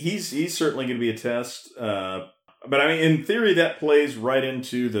 he's certainly going to be a test. But I mean, in theory, that plays right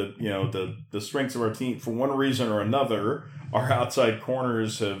into the strengths of our team. For one reason or another, our outside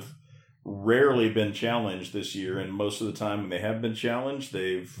corners have rarely been challenged this year. And most of the time when they have been challenged,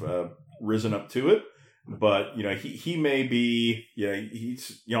 they've risen up to it. But, he may be,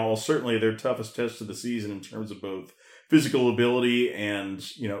 he's, certainly their toughest test of the season in terms of both physical ability and,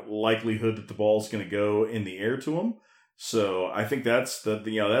 likelihood that the ball's going to go in the air to him. So I think that's the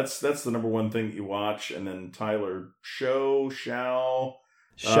number one thing that you watch, and then Tyler Shuck.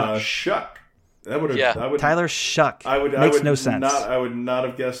 Tyler Shuck. Makes no sense. I would not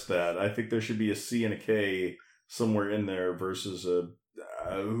have guessed that. I think there should be a C and a K somewhere in there versus a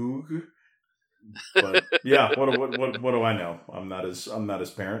Oog. But yeah, what do I know? I'm not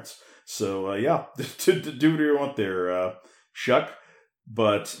his parents. So yeah, to do what you want there, Shuck.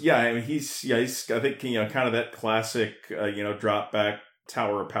 But yeah, I mean he's I think kind of that classic drop back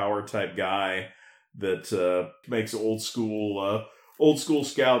tower of power type guy that makes old school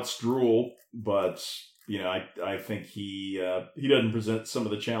scouts drool. But I think he doesn't present some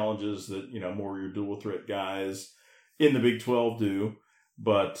of the challenges that more your dual threat guys in the Big 12 do.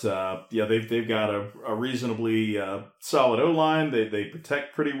 But they've got a reasonably solid O-line. They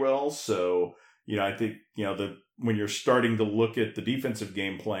protect pretty well. So I think when you're starting to look at the defensive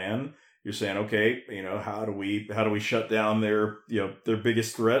game plan, you're saying, okay, how do we shut down their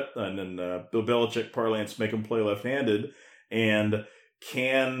biggest threat, and then Bill Belichick parlance, make them play left-handed, and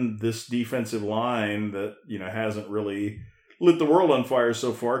can this defensive line that hasn't really lit the world on fire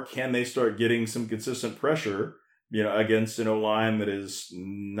so far, can they start getting some consistent pressure against an O-line that is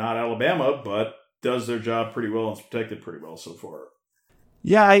not Alabama, but does their job pretty well and is protected pretty well so far?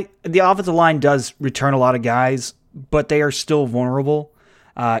 Yeah, the offensive line does return a lot of guys, but they are still vulnerable.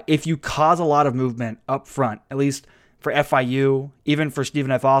 If you cause a lot of movement up front, at least for FIU, even for Stephen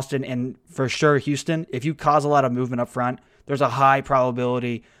F. Austin, and for sure Houston, if you cause a lot of movement up front, there's a high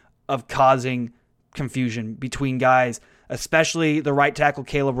probability of causing confusion between guys, especially the right tackle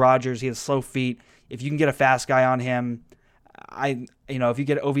Caleb Rogers. He has slow feet. If you can get a fast guy on him, if you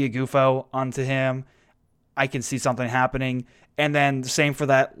get Ovie Agufo onto him, I can see something happening. And then the same for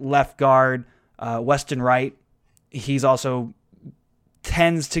that left guard, Weston Wright. He's also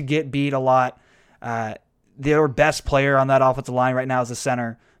tends to get beat a lot. Their best player on that offensive line right now is the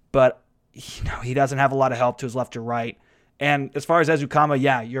center, but he doesn't have a lot of help to his left or right. And as far as Ezukanma,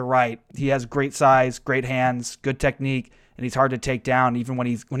 yeah, you're right. He has great size, great hands, good technique, and he's hard to take down. Even when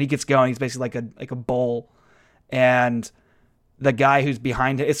he gets going, he's basically like a bull. And the guy who's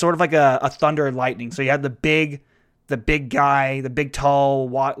behind it, it's sort of like a thunder and lightning. So you have the big guy, the big, tall,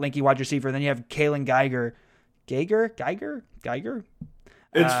 lanky wide receiver, and then you have Kalen Geiger. Geiger?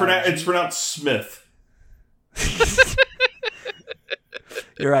 It's pronounced Smith.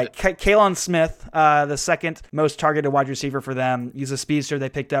 You're right. Kalon Smith, the second most targeted wide receiver for them. He's a speedster they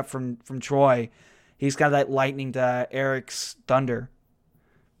picked up from Troy. He's got that lightning to Eric's thunder.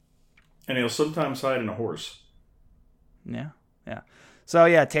 And he'll sometimes hide in a horse. Yeah. So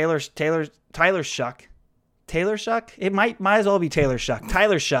yeah, Tyler Shuck. Taylor Shuck? It might as well be Taylor Shuck.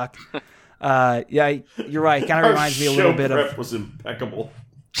 Tyler Shuck. Yeah, you're right. Kind of reminds me a little bit of. Was impeccable.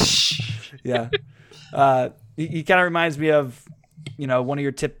 Yeah. He kind of reminds me of, one of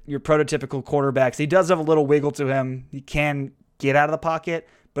your prototypical quarterbacks. He does have a little wiggle to him. He can get out of the pocket,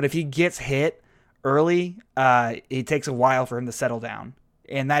 but if he gets hit early, it takes a while for him to settle down.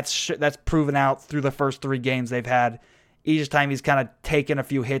 And that's proven out through the first 3 games they've had. Each time he's kind of taken a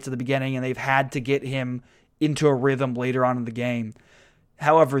few hits at the beginning, and they've had to get him into a rhythm later on in the game.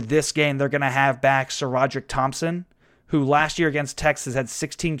 However, this game, they're going to have back SaRodorick Thompson, who last year against Texas had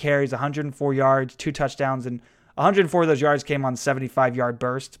 16 carries, 104 yards, 2 touchdowns, and 104 of those yards came on 75-yard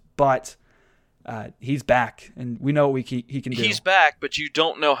bursts. But he's back, and we know what he can do. He's back, but you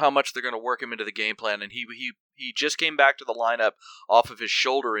don't know how much they're going to work him into the game plan. And he just came back to the lineup off of his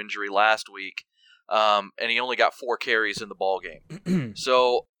shoulder injury last week. And he only got 4 carries in the ball game.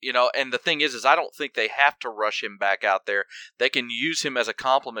 So, and the thing is I don't think they have to rush him back out there. They can use him as a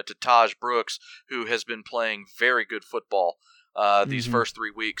complement to Taj Brooks, who has been playing very good football these first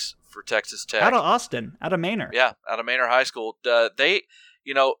 3 weeks for Texas Tech. Out of Austin, out of Manor. Yeah, out of Manor High School. They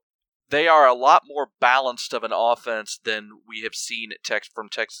are a lot more balanced of an offense than we have seen from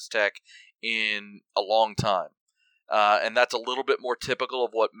Texas Tech in a long time. And that's a little bit more typical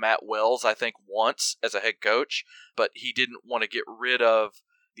of what Matt Wells, I think, wants as a head coach. But he didn't want to get rid of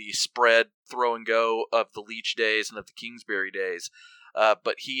the spread, throw and go of the Leach days and of the Kingsbury days.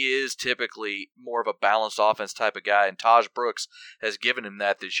 But he is typically more of a balanced offense type of guy. And Taj Brooks has given him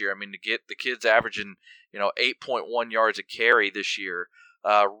that this year. I mean, to get the kids averaging, 8.1 yards a carry this year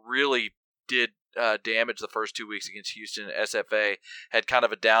really did damage the first 2 weeks against Houston. SFA had kind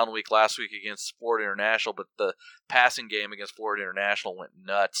of a down week last week against Florida International, but the passing game against Florida International went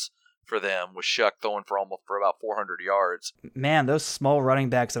nuts for them, with Shuck throwing for about 400 yards. Man, those small running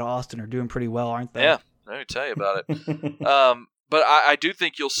backs at Austin are doing pretty well, aren't they? Yeah, let me tell you about it. But I do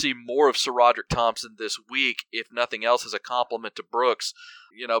think you'll see more of SaRodorick Thompson this week, if nothing else, as a compliment to Brooks,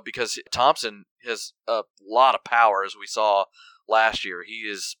 because Thompson has a lot of power, as we saw last year.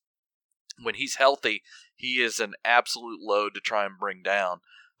 When he's healthy, he is an absolute load to try and bring down.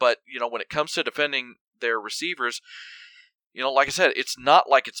 But, when it comes to defending their receivers, like I said, it's not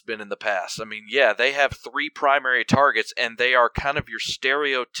like it's been in the past. I mean, yeah, they have 3 primary targets, and they are kind of your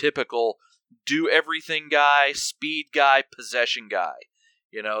stereotypical do-everything guy, speed guy, possession guy.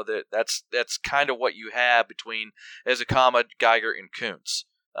 You know, that's kind of what you have between Ezekama, Geiger, and Kuntz.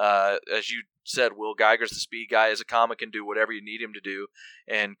 As you said, Will, Geiger's the speed guy. Ezekama can do whatever you need him to do,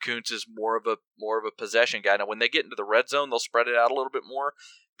 and Kuntz is more of a possession guy. Now, when they get into the red zone, they'll spread it out a little bit more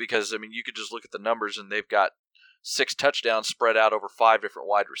because, I mean, you could just look at the numbers, and they've got 6 touchdowns spread out over 5 different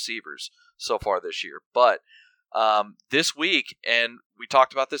wide receivers so far this year. But this week, and we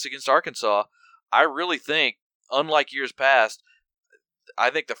talked about this against Arkansas, I really think, unlike years past, I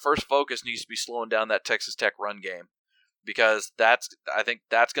think the first focus needs to be slowing down that Texas Tech run game, because I think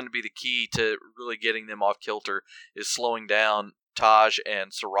that's going to be the key to really getting them off kilter, is slowing down Taj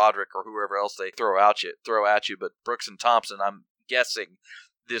and SaRodorick or whoever else they throw at you. But Brooks and Thompson, I'm guessing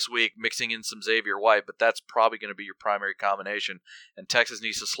this week, mixing in some Xavier White, but that's probably going to be your primary combination, and Texas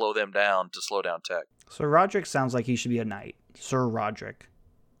needs to slow them down to slow down Tech. SaRodorick sounds like he should be a knight. SaRodorick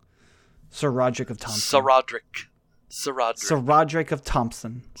of Thompson. SaRodorick of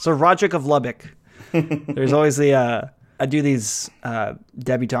Thompson. SaRodorick of Lubbock. There's always I do these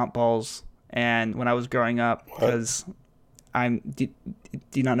debutante balls, and when I was growing up, because do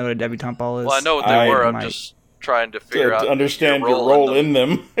you not know what a debutante ball is? Well, I know what they were. I'm just trying to figure out to understand your role in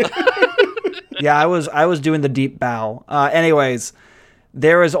them. Yeah, I was doing the deep bow. Anyways,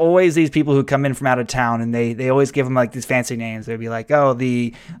 there is always these people who come in from out of town, and they always give them like these fancy names. They'd be like, oh,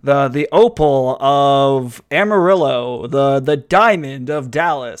 the opal of Amarillo, the diamond of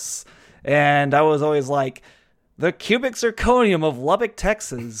Dallas. And I was always like, the cubic zirconium of Lubbock,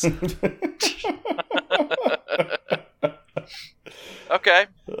 Texas. Okay.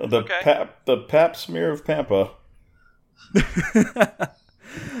 The pap smear of Pampa.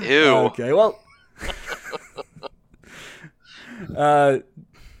 Ew. Okay, well.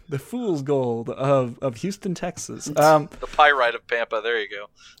 The fool's gold of Houston, Texas. The pyrite of Pampa. There you go.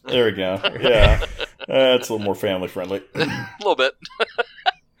 There we go. Yeah. It's a little more family friendly. A little bit.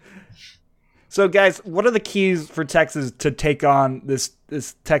 So, guys, what are the keys for Texas to take on this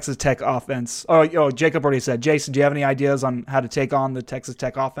Texas Tech offense? Oh, Jacob already said. Jason, do you have any ideas on how to take on the Texas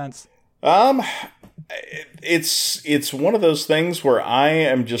Tech offense? It's one of those things where I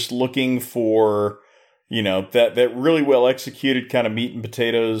am just looking for, that really well executed kind of meat and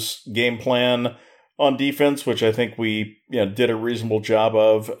potatoes game plan on defense, which I think we did a reasonable job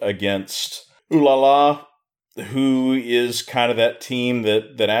of against Ulala, who is kind of that team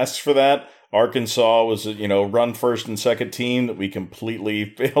that asks for that. Arkansas was a run first and second team that we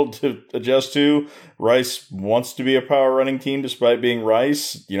completely failed to adjust to. Rice wants to be a power running team despite being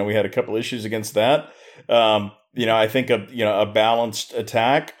Rice. We had a couple issues against that. I think a balanced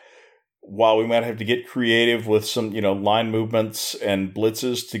attack, while we might have to get creative with some line movements and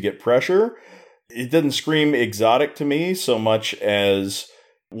blitzes to get pressure, it doesn't scream exotic to me so much as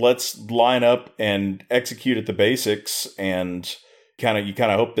let's line up and execute at the basics, and you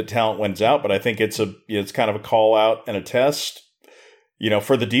kind of hope that talent wins out. But I think it's kind of a call out and a test,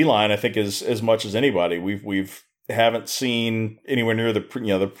 for the D-line. I think as much as anybody, we've haven't seen anywhere near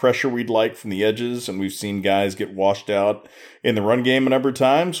the pressure we'd like from the edges, and we've seen guys get washed out in the run game a number of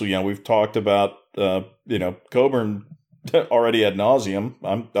times. So we've talked about Coburn already ad nauseum.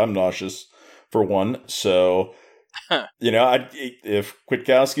 I'm nauseous for one. So if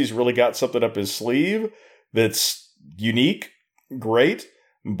Kwiatkowski's really got something up his sleeve that's unique, great.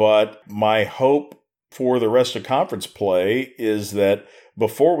 But my hope for the rest of conference play is that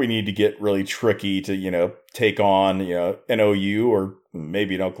before we need to get really tricky to, take on, an OU or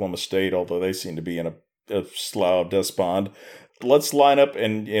maybe an Oklahoma State, although they seem to be in a slough of despond, let's line up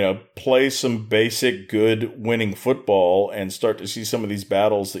and, play some basic good winning football and start to see some of these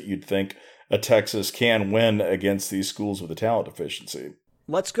battles that you'd think a Texas can win against these schools with a talent deficiency.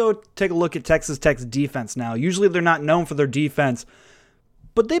 Let's go take a look at Texas Tech's defense now. Usually they're not known for their defense,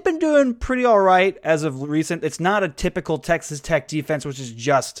 but they've been doing pretty all right as of recent. It's not a typical Texas Tech defense, which is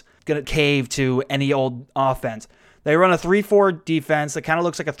just going to cave to any old offense. They run a 3-4 defense that kind of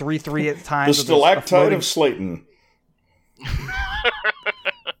looks like a 3-3 at times. The stalactite of Slayton.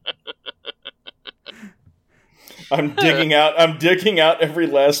 I'm digging out every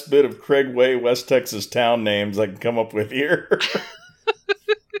last bit of Craig Way, West Texas town names I can come up with here.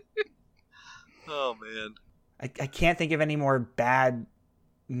 Oh, man. I can't think of any more bad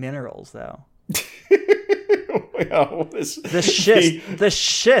minerals, though. Well, the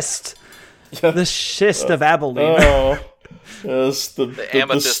schist of Abilene. Oh, yes, the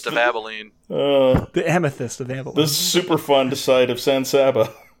amethyst of Abilene. The amethyst of Abilene. The super fun side of San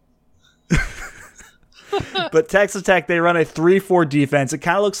Saba. But Texas Tech, they run a 3-4 defense. It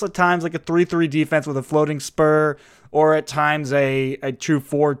kind of looks at times like a 3-3 defense with a floating spur, or at times a true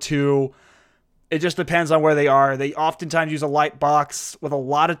 4-2. It just depends on where they are. They oftentimes use a light box with a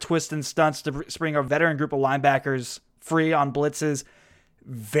lot of twists and stunts to bring a veteran group of linebackers free on blitzes.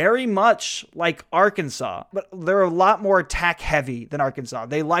 Very much like Arkansas, but they're a lot more attack heavy than Arkansas.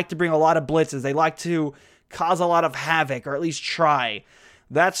 They like to bring a lot of blitzes. They like to cause a lot of havoc, or at least try.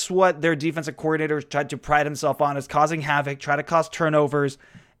 That's what their defensive coordinators tried to pride himself on, is causing havoc, try to cause turnovers,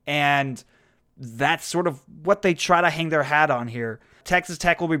 and that's sort of what they try to hang their hat on here. Texas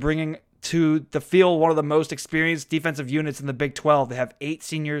Tech will be bringing to the field one of the most experienced defensive units in the Big 12. They have 8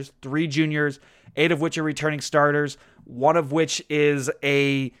 seniors, 3 juniors, 8 of which are returning starters, one of which is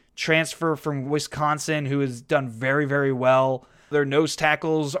a transfer from Wisconsin who has done very, very well. Their nose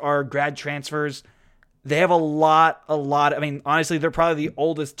tackles are grad transfers. They have a lot. I mean, honestly, they're probably the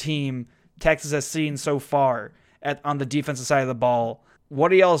oldest team Texas has seen so far on the defensive side of the ball.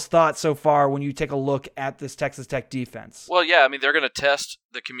 What are y'all's thoughts so far when you take a look at this Texas Tech defense? Well, yeah, I mean, they're going to test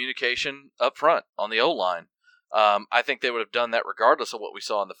the communication up front on the O-line. I think they would have done that regardless of what we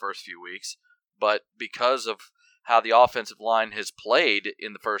saw in the first few weeks. But because of how the offensive line has played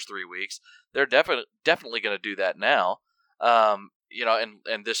in the first 3 weeks, they're definitely going to do that now. And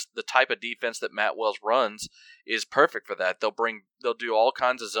the type of defense that Matt Wells runs is perfect for that. They'll do all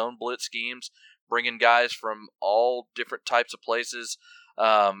kinds of zone blitz schemes, bring in guys from all different types of places.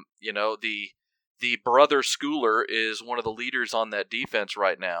 The brother Schooler is one of the leaders on that defense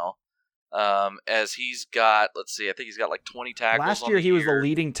right now. As he's got, I think he's got like 20 tackles. Last year he was the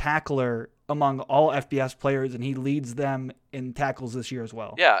leading tackler among all FBS players, and he leads them in tackles this year as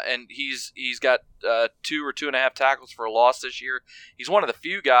well. Yeah, and he's got 2 or 2.5 tackles for a loss this year. He's one of the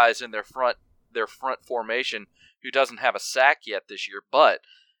few guys in their front formation who doesn't have a sack yet this year, but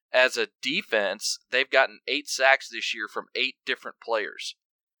as a defense, they've gotten 8 sacks this year from 8 different players,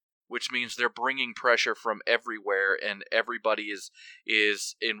 which means they're bringing pressure from everywhere, and everybody is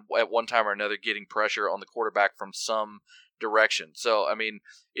at one time or another getting pressure on the quarterback from some direction. So, I mean,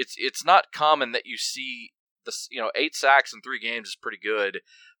 it's not common that you see 8 sacks in 3 games is pretty good,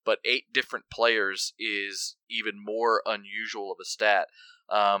 but 8 different players is even more unusual of a stat.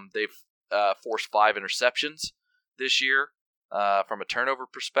 They've forced 5 interceptions this year. From a turnover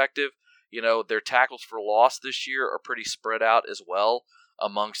perspective, their tackles for loss this year are pretty spread out as well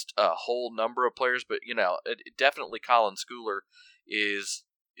amongst a whole number of players. But definitely Colin Schooler is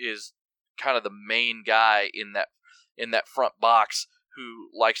kind of the main guy in that front box who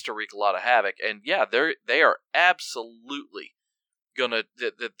likes to wreak a lot of havoc. And yeah, they are absolutely gonna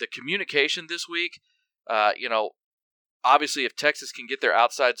the communication this week. Obviously, if Texas can get their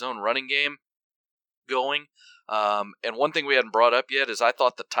outside zone running game going. And one thing we hadn't brought up yet is I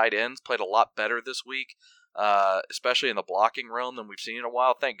thought the tight ends played a lot better this week, especially in the blocking realm than we've seen in a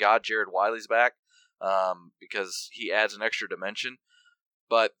while. Thank God Jared Wiley's back because he adds an extra dimension.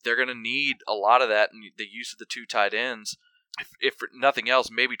 But they're going to need a lot of that and the use of the 2 tight ends. If for nothing else,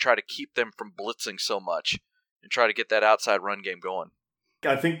 maybe try to keep them from blitzing so much and try to get that outside run game going.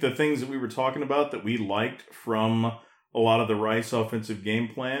 I think the things that we were talking about that we liked from a lot of the Rice offensive game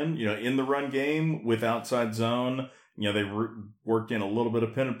plan, in the run game with outside zone, they worked in a little bit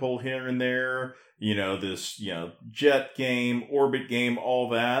of pin and pull here and there, this, jet game, orbit game, all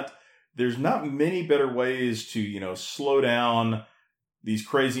that. There's not many better ways to, slow down these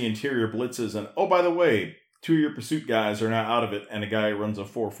crazy interior blitzes. And, oh, by the way, 2 of your pursuit guys are now out of it, and a guy who runs a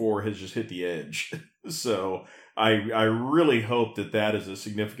 4.4 has just hit the edge. So I really hope that is a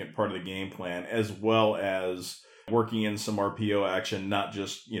significant part of the game plan, as well as working in some RPO action, not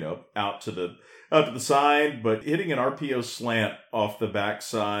just, out to the side, but hitting an RPO slant off the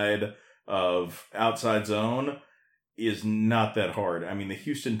backside of outside zone is not that hard. I mean, the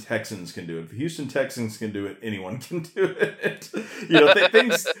Houston Texans can do it. If the Houston Texans can do it, anyone can do it.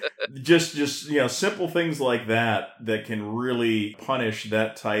 Things just simple things like that can really punish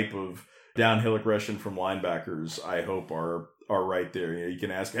that type of downhill aggression from linebackers, I hope are right there. You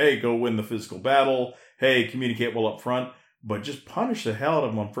can ask, hey, go win the physical battle. Hey, communicate well up front, but just punish the hell out of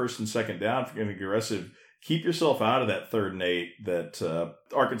them on 1st and 2nd down for getting aggressive. Keep yourself out of that 3rd and 8 that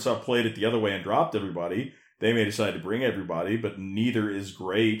Arkansas played it the other way and dropped everybody. They may decide to bring everybody, but neither is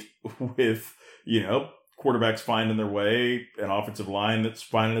great with, quarterbacks finding their way, an offensive line that's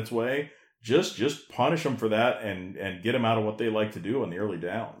finding its way. Just punish them for that and get them out of what they like to do on the early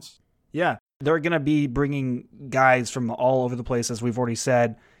downs. Yeah, they're going to be bringing guys from all over the place, as we've already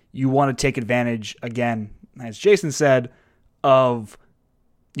said. You want to take advantage, again, as Jason said, of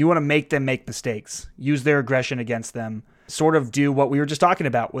you want to make them make mistakes, use their aggression against them, sort of do what we were just talking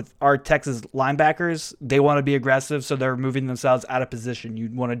about with our Texas linebackers. They want to be aggressive, so they're moving themselves out of position. You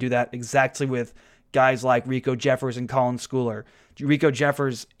want to do that exactly with guys like Rico Jeffers and Colin Schooler. Rico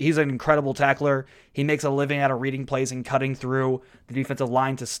Jeffers, he's an incredible tackler. He makes a living out of reading plays and cutting through the defensive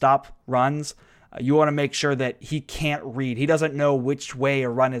line to stop runs. You want to make sure that he can't read. He doesn't know which way a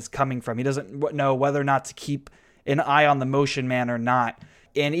run is coming from. He doesn't know whether or not to keep an eye on the motion man or not.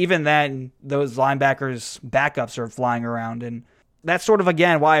 And even then, those linebackers' backups are flying around. And that's sort of,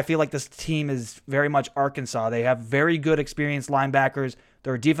 again, why I feel like this team is very much Arkansas. They have very good, experienced linebackers.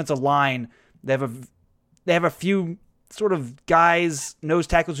 Their defensive line, they have a few sort of guys, nose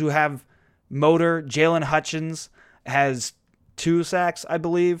tackles who have motor. Jalen Hutchins has 2 sacks, I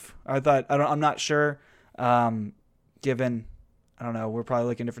believe. I'm not sure. Given, I don't know, we're probably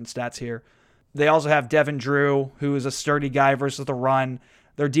looking at different stats here. They also have Devin Drew, who is a sturdy guy versus the run.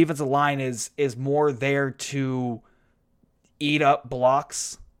 Their defensive line is more there to eat up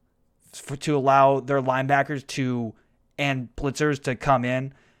blocks to allow their linebackers and blitzers to come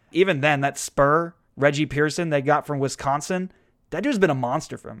in. Even then, that spur, Reggie Pearson, they got from Wisconsin, that dude's been a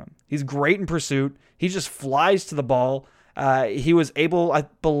monster from him. He's great in pursuit. He just flies to the ball. He was able, I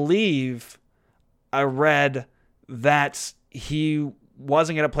believe, I read that he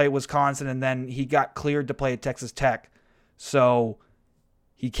wasn't going to play at Wisconsin, and then he got cleared to play at Texas Tech. So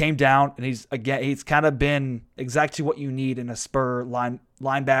he came down, and he's kind of been exactly what you need in a spur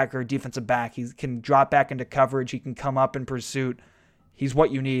linebacker, defensive back. He can drop back into coverage. He can come up in pursuit. He's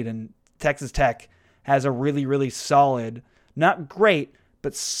what you need, and Texas Tech has a really, really solid, not great,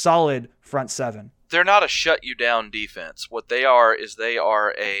 but solid front seven. They're not a shut-you-down defense. What they are is they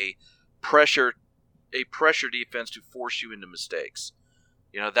are a pressure defense to force you into mistakes.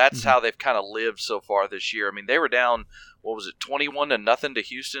 That's how they've kind of lived so far this year. I mean, they were down, 21-0 to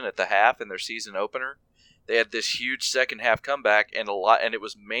Houston at the half in their season opener. They had this huge second half comeback, and it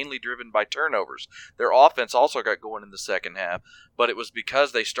was mainly driven by turnovers. Their offense also got going in the second half, but it was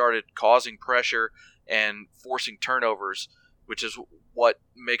because they started causing pressure and forcing turnovers, which is what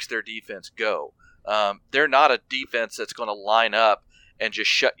makes their defense go. They're not a defense that's going to line up and just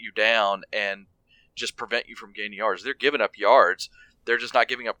shut you down and just prevent you from gaining yards. They're giving up yards. They're just not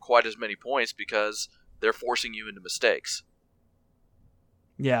giving up quite as many points because they're forcing you into mistakes.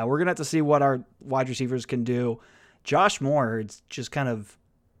 Yeah, we're going to have to see what our wide receivers can do. Josh Moore, it's just kind of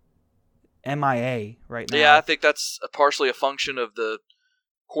MIA right now. Yeah, I think that's partially a function of the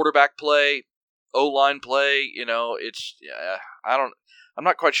quarterback play, O-line play. I'm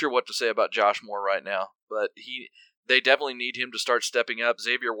not quite sure what to say about Josh Moore right now, but they definitely need him to start stepping up.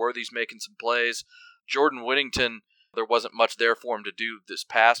 Xavier Worthy's making some plays. Jordan Whittington, there wasn't much there for him to do this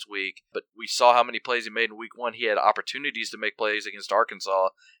past week, but we saw how many plays he made in week 1. He had opportunities to make plays against Arkansas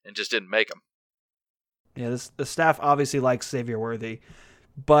and just didn't make them. Yeah, the staff obviously likes Xavier Worthy,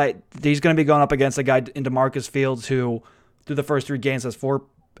 but he's going to be going up against a guy in DeMarcus Fields who, through the first 3 games, has 4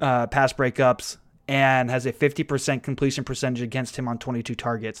 pass breakups and has a 50% completion percentage against him on 22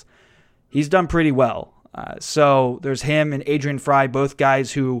 targets. He's done pretty well. So there's him and Adrian Fry, both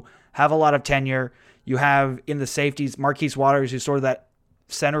guys who have a lot of tenure. You have in the safeties Marquise Waters, who's sort of that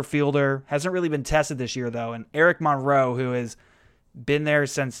center fielder. Hasn't really been tested this year, though. And Eric Monroe, who has been there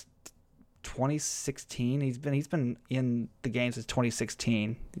since 2016. He's been in the game since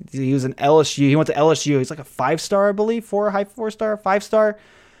 2016. He was an LSU. He went to LSU. He's like a 5-star, I believe, 4-star, 5-star.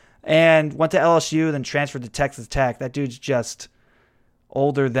 And went to LSU, then transferred to Texas Tech. That dude's just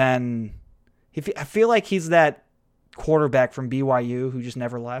older than... I feel like he's that quarterback from BYU who just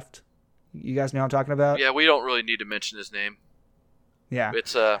never left. You guys know what I'm talking about? Yeah, we don't really need to mention his name. Yeah.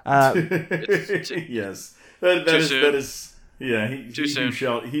 It's yes. That is yeah, too soon.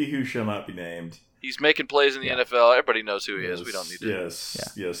 He who shall not be named. He's making plays in the NFL. Everybody knows who he is. We don't need to.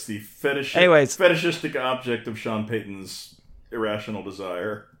 Yes. The fetishistic object of Sean Payton's irrational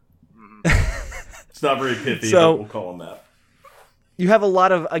desire. Mm-hmm. It's not very pithy, but we'll call him that. You have a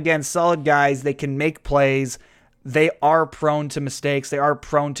lot of, again, solid guys. They can make plays. They are prone to mistakes. They are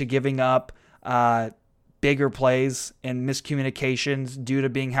prone to giving up bigger plays and miscommunications due to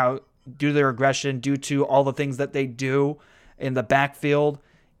their aggression, due to all the things that they do in the backfield.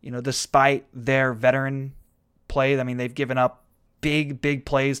 Despite their veteran play, I mean, they've given up big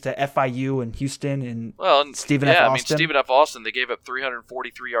plays to FIU and Houston and Stephen F. Austin. I mean, Stephen F. Austin, they gave up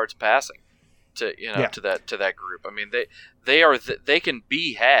 343 yards passing to that group. I mean, they can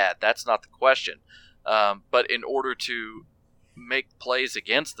be had. That's not the question. But in order to make plays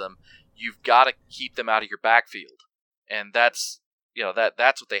against them, you've got to keep them out of your backfield, and that's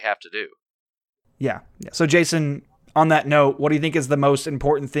what they have to do. Yeah. So, Jason, on that note, what do you think is the most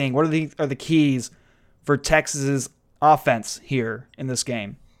important thing? What are the keys for Texas's offense here in this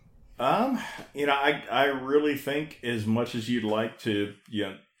game? I really think, as much as you'd like to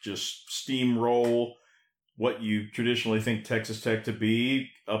just steamroll what you traditionally think Texas Tech to be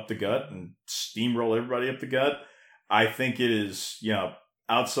up the gut and steamroll everybody up the gut. I think it is,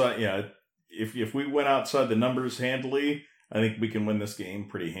 outside, if we went outside the numbers handily, I think we can win this game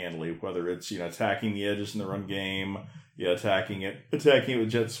pretty handily, whether it's, attacking the edges in the run game, attacking it with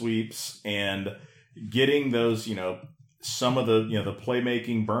jet sweeps, and getting those, some of the, the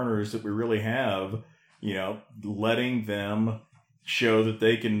playmaking burners that we really have, letting them show that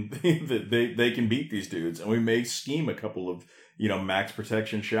they can that they can beat these dudes. And we may scheme a couple of, max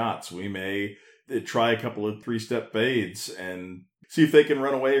protection shots. We may try a couple of 3-step fades and see if they can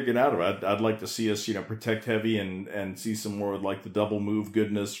run away or get out of it. I'd like to see us, protect heavy and see some more like the double move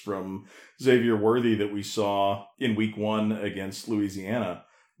goodness from Xavier Worthy that we saw in week 1 against Louisiana.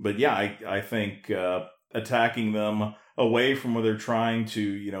 But yeah, I think attacking them away from where they're trying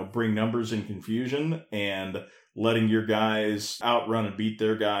to, bring numbers and confusion and letting your guys outrun and beat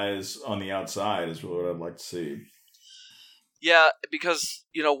their guys on the outside is really what I'd like to see. Yeah, because,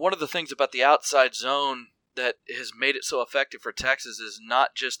 one of the things about the outside zone that has made it so effective for Texas is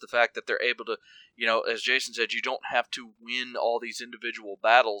not just the fact that they're able to, as Jason said, you don't have to win all these individual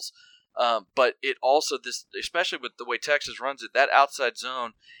battles, but it also, especially with the way Texas runs it, that outside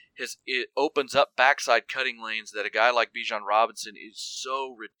zone, it opens up backside cutting lanes that a guy like Bijan Robinson is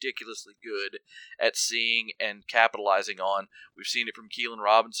so ridiculously good at seeing and capitalizing on. We've seen it from Keelan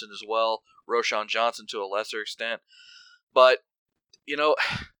Robinson as well, Roschon Johnson to a lesser extent. But,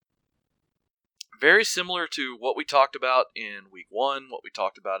 very similar to what we talked about in week 1, what we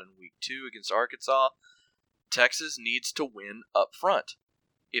talked about in week 2 against Arkansas, Texas needs to win up front.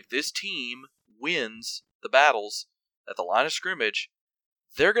 If this team wins the battles at the line of scrimmage,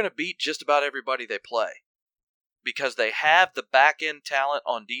 they're going to beat just about everybody they play because they have the back-end talent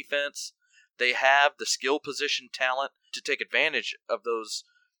on defense. They have the skill position talent to take advantage of those,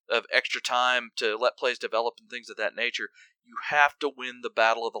 of extra time to let plays develop and things of that nature. You have to win the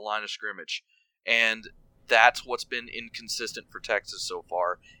battle of the line of scrimmage. And that's what's been inconsistent for Texas so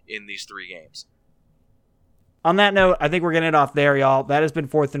far in these 3 games. On that note, I think we're getting it off there, y'all. That has been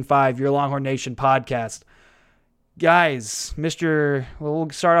 4th and 5, your Longhorn Nation podcast. Guys, we'll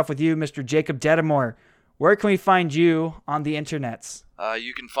start off with you, Mr. Jacob Dedamore. Where can we find you on the internets?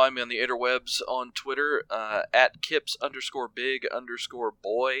 You can find me on the interwebs on Twitter at Kips_big_boy.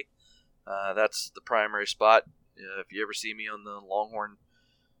 That's the primary spot. If you ever see me on the Longhorn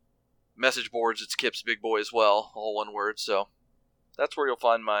message boards, it's Kips Big Boy as well, all one word. So that's where you'll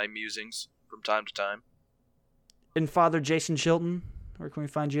find my musings from time to time. And Father Jason Chilton, where can we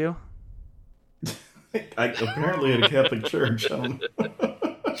find you? Apparently at a Catholic church. No,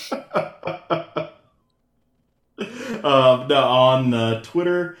 on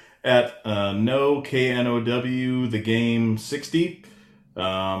Twitter at KNOW the game 60.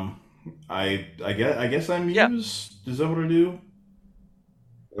 I guess I'm used. Is that what I do?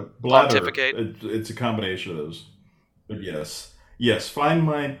 Pontificate. It's a combination of those. But yes. Find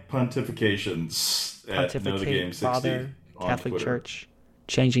my pontifications at Know the Game 60 Father, on Catholic Twitter. Church,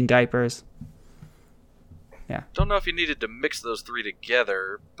 changing diapers. Yeah. Don't know if you needed to mix those 3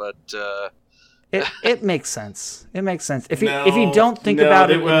 together, but it makes sense. It makes sense. If you don't think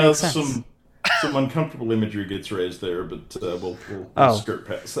about it, it makes sense. Some uncomfortable imagery gets raised there, but we'll skirt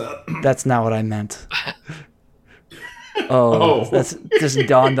past that. That's not what I meant. That's just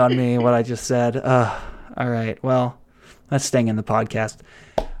dawned on me what I just said. All right, well, that's staying in the podcast.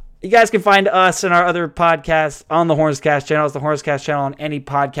 You guys can find us and our other podcasts on the Hornscast channel. It's the Hornscast channel on any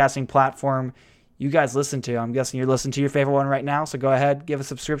podcasting platform you guys listen to. I'm guessing you're listening to your favorite one right now, so go ahead, give a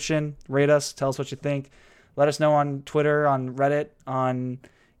subscription, rate us, tell us what you think. Let us know on Twitter, on Reddit, on,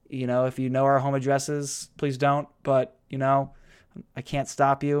 if you know our home addresses, please don't. But, I can't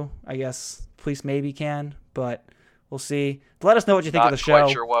stop you. I guess police maybe can, but we'll see. Let us know what you think of the show. Not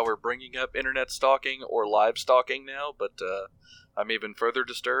quite sure why we're bringing up internet stalking or live stalking now, but I'm even further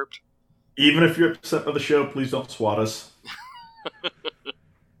disturbed. Even if you're upset by the show, please don't swat us.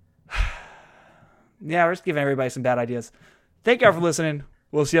 Yeah, we're just giving everybody some bad ideas. Thank you all for listening.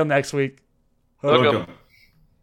 We'll see you all next week. Welcome.